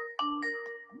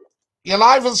 You're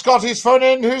live on Scotty's phone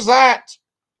in. Who's that?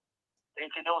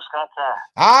 DINKY-DOO,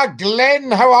 Scott.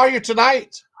 Glenn, how are you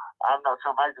tonight? I'm not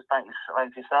so bad, just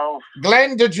thank yourself.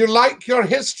 Glenn, did you like your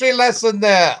history lesson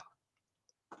there?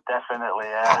 Definitely,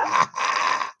 yeah.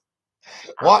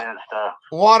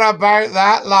 What about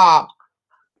that, lad?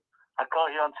 I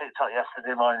caught you on TikTok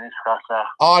yesterday morning, Scott.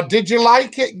 Oh, did you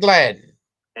like it, Glenn?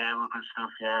 Yeah, well, good stuff,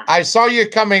 yeah. I saw you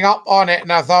coming up on it,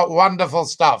 and I thought, wonderful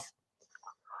stuff.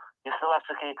 You still have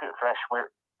to keep it fresh with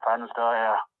fans, don't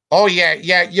you? Oh, yeah,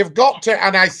 yeah, you've got to.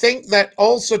 And I think that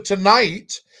also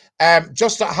tonight,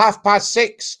 just at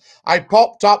 6:30, I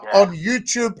popped up on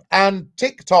YouTube and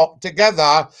TikTok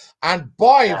together, and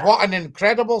boy, what an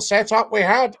incredible setup we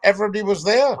had. Everybody was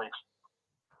there.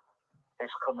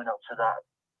 It's coming up to that.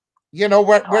 You know,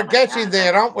 we're getting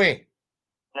there, aren't we?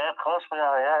 Yeah, of course we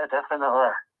are. Yeah, definitely.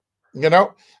 You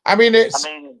know, I mean,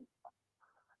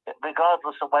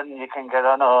 regardless of when you can get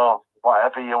on or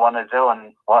whatever you want to do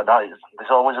and whatnot, there's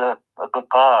always a good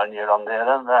part on you on there,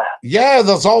 isn't there? Yeah,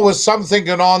 there's always something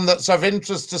going on that's of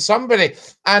interest to somebody.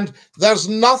 And there's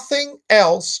nothing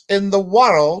else in the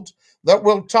world that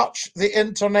will touch the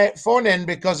internet phone-in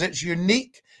because it's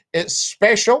unique, it's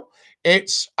special,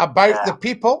 it's about the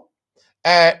people,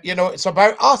 it's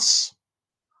about us.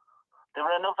 There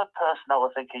were another person I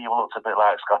was thinking you looked a bit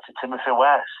like, Scotty, Timothy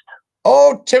West.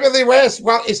 Oh, Timothy West.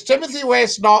 Well, is Timothy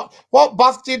West not... What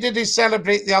birthday did he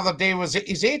celebrate the other day? Was it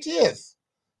his 80th?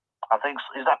 I think...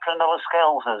 Is that Prunella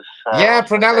Scales'? Yeah,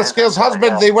 Prunella Scales'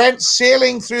 husband. They went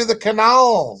sailing through the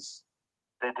canals.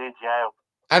 They did, yeah.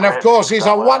 And of course, he's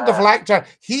a wonderful actor.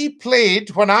 He played,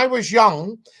 when I was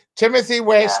young, Timothy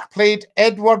West played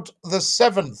Edward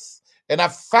VII in a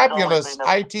fabulous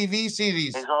ITV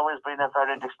series. He's always been a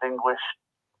very distinguished,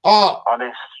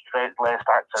 honest, straight-laced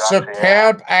actor.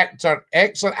 Superb actor,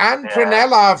 excellent. And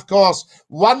Prunella, of course,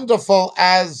 wonderful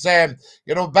as,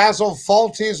 Basil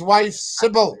Fawlty's wife,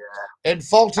 Sybil, in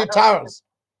Fawlty Towers.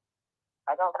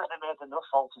 I don't think they made enough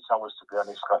Fawlty Towers, to be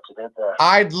honest, Scotty, did they?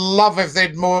 I'd love if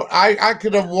they'd more. I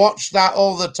could have watched that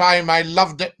all the time. I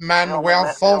loved it, Manuel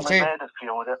Fawlty.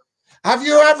 Have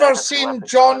you ever seen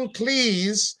John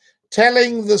Cleese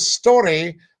telling the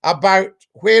story about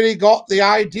where he got the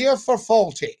idea for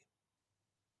Fawlty?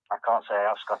 I can't say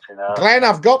I've Scotty now. Glenn,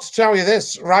 I've got to tell you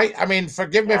this, right? I mean,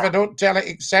 forgive me if I don't tell it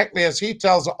exactly as he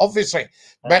tells it, obviously.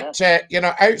 But,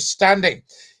 outstanding.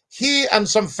 He and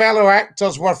some fellow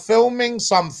actors were filming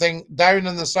something down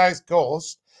in the South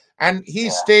Coast, and he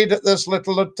stayed at this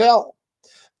little hotel.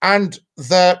 And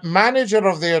the manager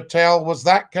of the hotel was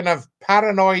that kind of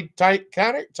paranoid type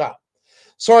character.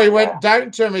 So he went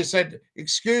down to him, he said,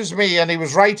 "Excuse me," and he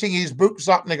was writing his books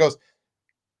up, and he goes,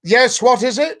 "Yes, what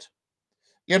is it?"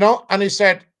 And he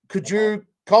said, "Could you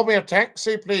call me a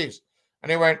taxi, please?" And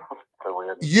he went,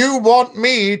 "You want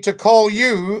me to call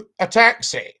you a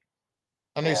taxi?"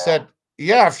 And he said,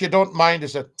 "Yeah, if you don't mind." He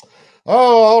said,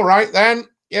 "Oh, all right then."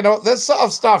 This sort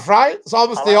of stuff, right? It's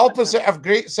almost the opposite of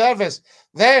great service.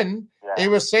 Then he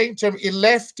was saying to him, he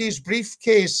left his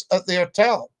briefcase at the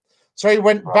hotel. So he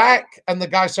went back, and the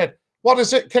guy said, "What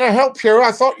is it? Can I help you?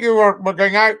 I thought you were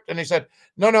going out." And he said,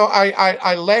 "No,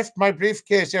 I left my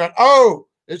briefcase." He went, "Oh,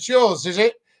 it's yours, is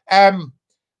it?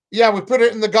 Yeah, we put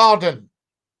it in the garden."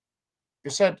 He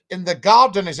said, "In the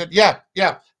garden?" He said, "Yeah.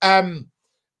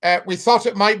 We thought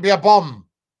it might be a bomb."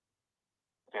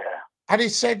 Yeah. And he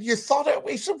said, "You thought it?"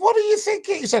 He said, "What are you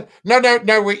thinking?" He said, No.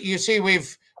 You see,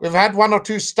 we've had one or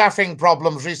two staffing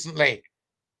problems recently."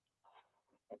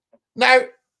 Now,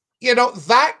 you know,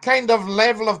 that kind of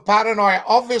level of paranoia,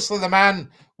 obviously the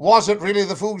man wasn't really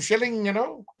the full shilling, you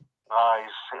know.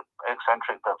 He's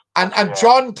eccentric. And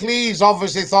John Cleese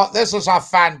obviously thought this was a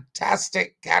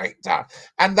fantastic character.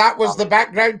 And that was the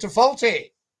background to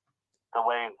FLOTI. The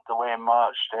way he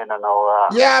marched in and all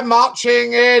that. Yeah,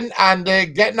 marching in and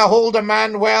getting a hold of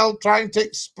Manuel, trying to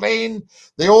explain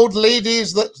the old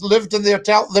ladies that lived in the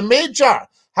hotel. The Major.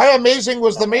 How amazing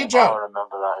was the Major? I remember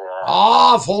that, yeah.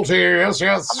 Ah, FLOTI, yes,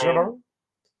 I mean, you know.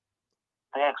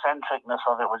 The eccentricness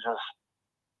of it was just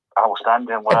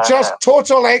outstanding. Just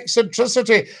total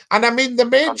eccentricity. And I mean, the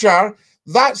Major,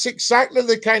 that's exactly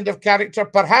the kind of character,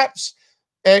 perhaps,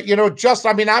 you know,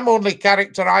 I mean, I'm only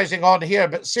characterizing on here,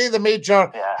 but say the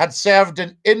Major had served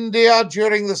in India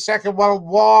during the Second World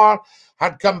War,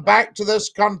 had come back to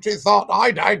this country, thought,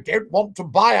 I don't want to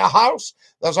buy a house.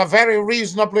 There's a very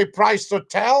reasonably priced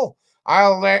hotel.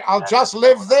 I'll just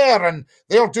live there, and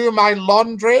they'll do my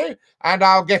laundry, and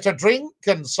I'll get a drink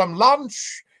and some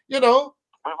lunch, you know.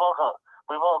 We've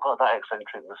all got that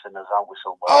eccentricness in us, haven't we,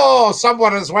 somewhere? Oh,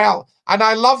 somewhere as well. And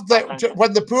I loved that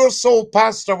when the poor soul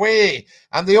passed away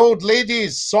and the old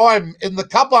ladies saw him in the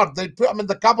cupboard, they'd put him in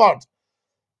the cupboard.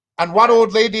 And one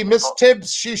old lady, Miss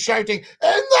Tibbs, she's shouting, "In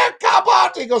the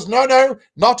cupboard!" He goes, No,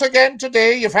 not again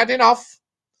today. You've had enough.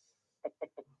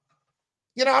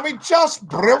 You know, I mean, just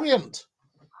brilliant.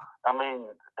 I mean,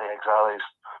 exactly.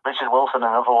 Richard Wilson,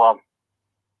 another one.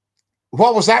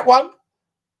 What was that one?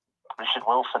 Richard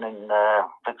Wilson in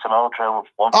Victor Meldrew.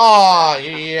 Oh,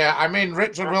 yeah. I mean,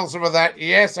 Richard Wilson with that.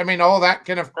 Yes, I mean, all that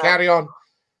kind of carry on.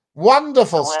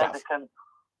 Wonderful stuff.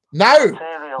 Now,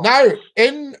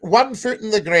 in One Foot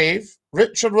in the Grave,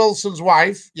 Richard Wilson's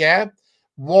wife,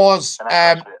 was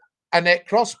Annette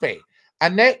Crosbie.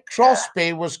 Annette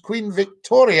Crosbie was Queen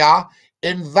Victoria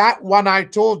in that one I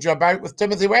told you about with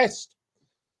Timothy West.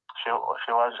 She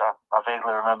was. I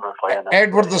vaguely remember her playing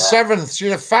Edward the Seventh.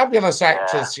 She's a fabulous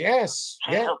actress. Yes.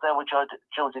 She's up there with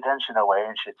Jodie Dench in a way,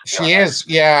 isn't she? She is.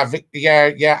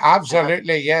 Yeah.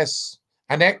 Absolutely. Yes.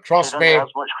 Annette Crosbie. She doesn't have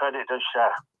much credit, does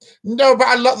she? No,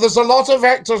 but there's a lot of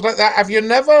actors like that. Have you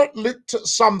never looked at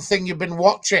something you've been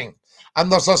watching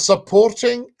and there's a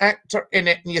supporting actor in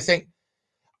it and you think,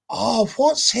 oh,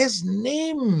 what's his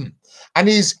name? And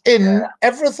he's in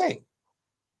everything.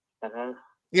 Mm-hmm.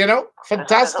 You know,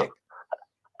 fantastic.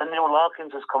 The new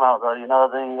Larkins has come out, though. You know,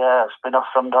 the spin-off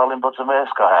from Darling Buds and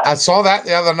Mayscott. I saw that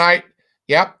the other night.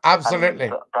 Yep, absolutely.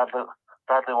 And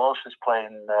Bradley Walsh is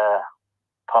playing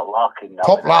Pop Larkin now.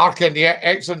 Pop Larkin, yeah,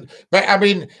 excellent. But I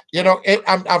mean, you know,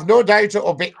 I've no doubt it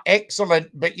will be excellent.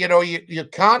 But you know, you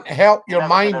can't help your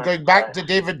mind going back to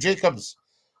David Jacobs.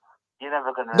 You're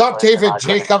never going to. Not David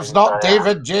Jacobs, not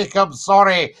David Jacobs.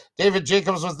 Sorry, David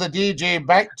Jacobs was the DJ.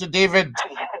 Back to David.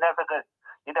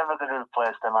 You're never going to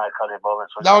replace them iconic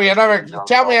moments. No, you never.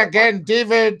 Tell me again,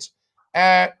 David.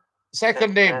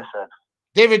 Second name. Jason.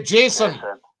 David Jason.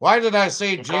 Why did I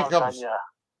say Jacobs?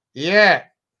 Yeah.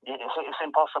 It's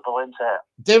impossible, isn't it?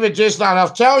 David Jason, and I'll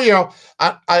tell you,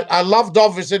 I loved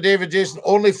obviously David Jason,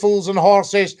 Only Fools and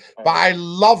Horses, but I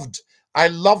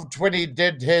loved when he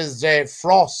did his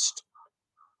Frost.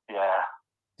 Yeah.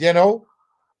 You know,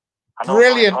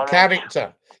 brilliant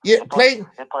character. He played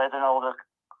an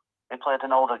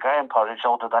older guy in Porridge,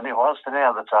 older than he was, didn't he,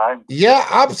 at the time? Yeah,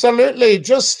 absolutely.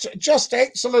 Just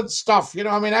excellent stuff. You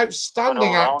know, I mean,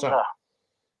 outstanding actor.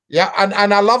 Yeah,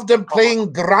 and I loved him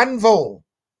playing Granville.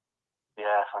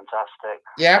 Yeah, fantastic.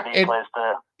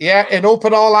 Yeah, in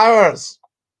Open All Hours.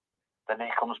 Then he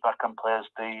comes back and plays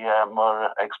the more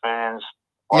experienced.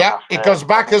 Yeah, he comes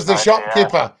back as the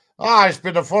shopkeeper. Ah, it's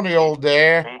been a funny old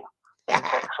day. He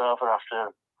takes over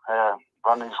after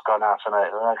Ronnie's gone out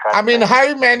tonight. I mean,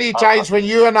 how many times when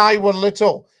you and I were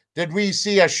little did we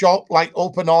see a shop like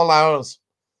Open All Hours?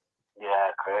 Yeah,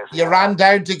 crazy. You ran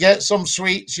down to get some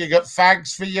sweets. You got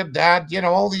fags for your dad. You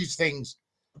know, all these things.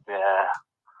 Yeah.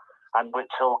 And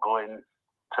Whittle going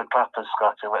to Clapper's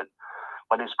Scottie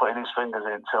when he's putting his fingers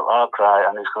into our cry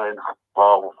and he's going,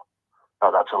 well,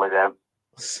 not that till again.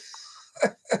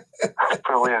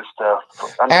 Brilliant stuff.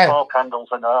 And the 4 candles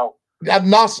and all. And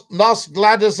Nos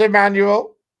Gladys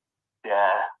Emmanuel.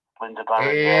 Yeah, Linda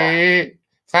Barrett, yeah.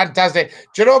 Fantastic.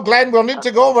 Do you know, Glenn, we'll need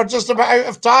to go. We're just about out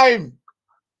of time.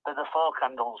 But the Four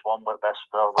Candles one with this.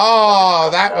 Oh,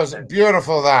 that was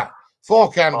beautiful, that.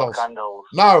 Four candles. Four candles.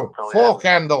 No, So, four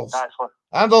candles. That's what,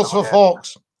 Candles for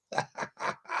folks.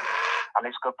 And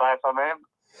it's goodbye from him.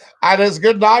 And it's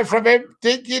good night from him.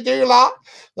 Dinky-Doo, la.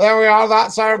 There we are.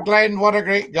 That's our Glenn. What a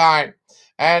great guy.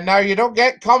 And now you don't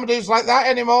get comedies like that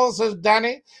anymore, says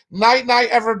Danny. Night,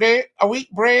 every day. A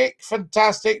week break.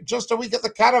 Fantastic. Just a week at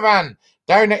the caravan.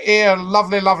 Down at Ayr.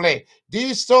 Lovely, lovely.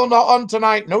 Dee's still not on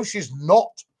tonight. No, she's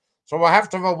not. So we'll have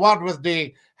to have a word with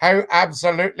Dee. How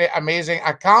absolutely amazing.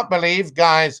 I can't believe,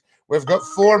 guys, we've got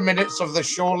 4 minutes of the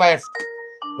show left.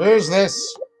 Who's this?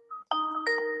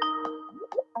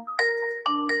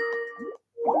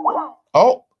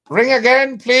 Oh, ring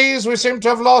again, please. We seem to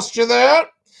have lost you there.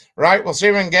 Right, we'll see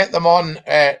if we can get them on.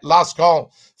 Last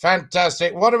call.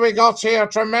 Fantastic. What do we got here?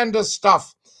 Tremendous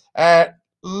stuff.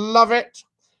 Love it.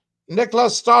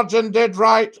 Nicholas Sturgeon did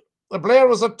right. The Blair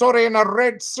was a Tory in a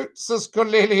red suit, says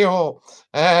Colelio.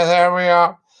 There we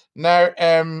are. Now,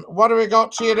 what do we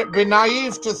got here? It'd be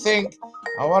naive to think.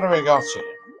 Oh, what do we got here?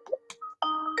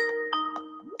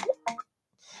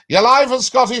 You're live at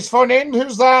Scotty's phone in.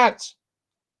 Who's that?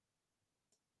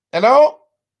 Hello?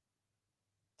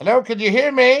 Hello, can you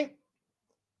hear me?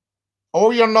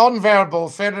 Oh, you're non-verbal.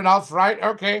 Fair enough, right?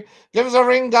 Okay. Give us a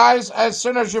ring, guys, as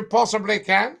soon as you possibly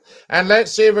can. And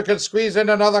let's see if we can squeeze in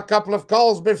another couple of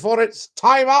calls before it's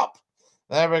time up.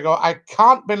 There we go. I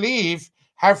can't believe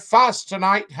how fast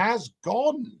tonight has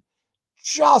gone.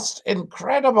 Just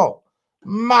incredible.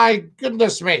 My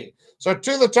goodness me. So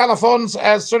to the telephones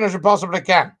as soon as you possibly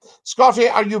can. Scotty,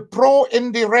 are you pro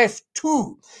Indie Ref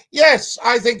 2? Yes,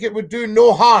 I think it would do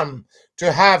no harm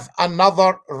to have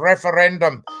another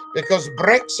referendum because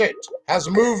Brexit has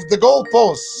moved the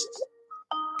goalposts.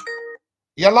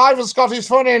 You're live with Scotty's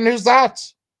phone in. Who's that?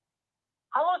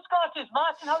 Hello, Scotty.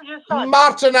 Martin, how are you, son?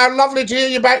 Martin, I'm lovely to hear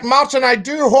you back. Martin, I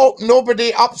do hope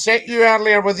nobody upset you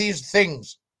earlier with these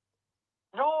things.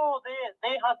 No,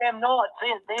 they have them not.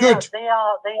 Good. They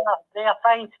are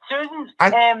fine. Susan's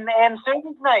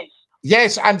nice.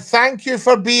 Yes, and thank you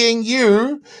for being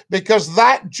you, because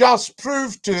that just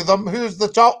proved to them who's the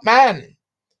top man.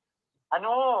 I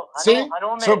know, See? I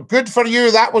know, mate. So good for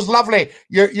you. That was lovely.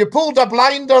 You pulled a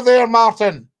blinder there,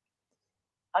 Martin.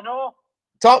 I know.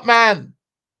 Top man.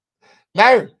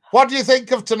 Now, what do you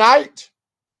think of tonight?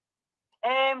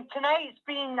 Tonight's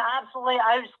been absolutely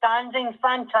outstanding,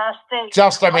 fantastic.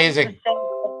 Just amazing.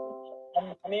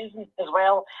 Amazing as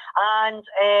well. And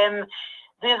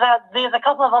there's a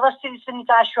couple of other series I need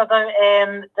to ask you about.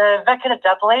 The Vicar of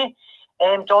Dibley,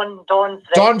 Don French.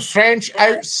 Don French,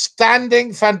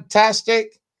 outstanding,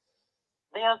 fantastic.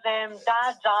 There's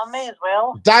Dad's Army as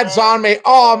well. Dad's Army.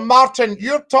 Oh, Martin,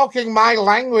 you're talking my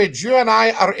language. You and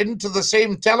I are into the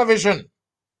same television.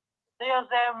 There's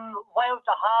Wild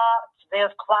to Heart.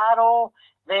 There's Claro.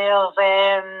 There's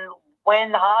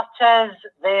When the Heart Is.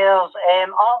 There's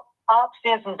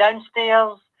Upstairs and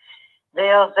Downstairs.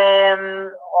 There's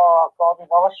oh God, there's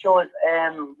other shows.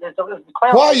 There's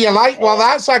quite what you like? Well,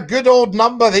 that's a good old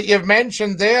number that you've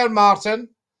mentioned there, Martin.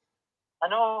 I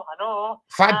know.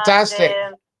 Fantastic.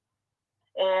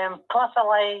 And, plus,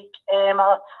 I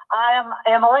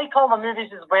like all the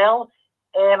movies as well.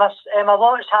 I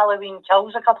watched Halloween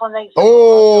Kills a couple of nights ago.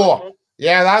 Oh,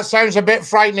 yeah, that sounds a bit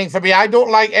frightening for me. I don't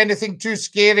like anything too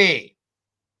scary.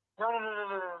 No,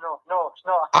 it's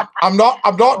not. I'm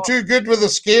not too good with the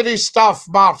scary stuff,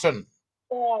 Martin.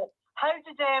 Oh, how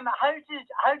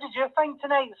did you find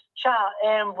tonight's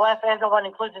chat with everyone,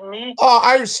 including me? Oh,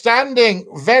 outstanding!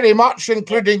 Very much,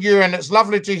 including you, and it's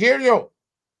lovely to hear you.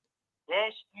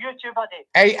 Yes, you too, buddy.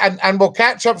 Hey, and we'll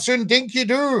catch up soon.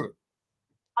 Dinky-Doo.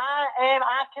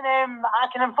 I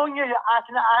can phone you.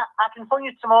 I can phone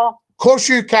you tomorrow. Of course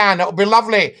you can. It'll be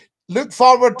lovely. Look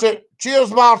forward to it.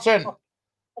 Cheers, Martin.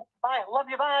 Bye. Love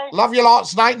you. Bye. Love you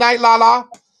lots. Night, Lala.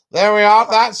 There we are.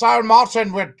 That's our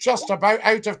Martin. We're just about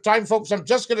out of time, folks. I'm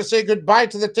just going to say goodbye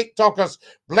to the TikTokers.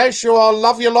 Bless you all.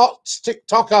 Love you lots,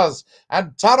 TikTokers.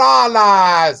 And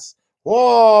taralas.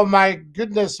 Oh, my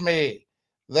goodness me.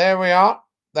 There we are.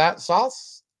 That's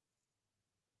us.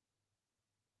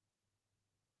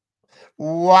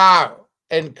 Wow.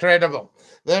 Incredible.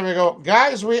 There we go.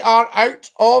 Guys, we are out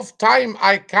of time.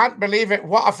 I can't believe it.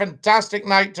 What a fantastic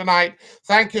night tonight.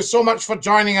 Thank you so much for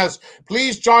joining us.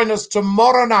 Please join us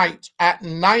tomorrow night at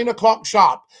 9 o'clock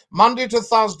sharp. Monday to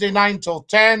Thursday, 9 till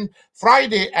 10.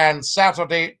 Friday and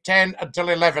Saturday, 10 until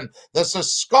 11. This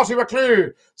is Scottie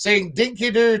McClue saying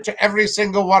dinky-doo to every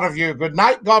single one of you. Good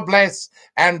night, God bless,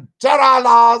 and ta-ra,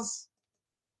 lads.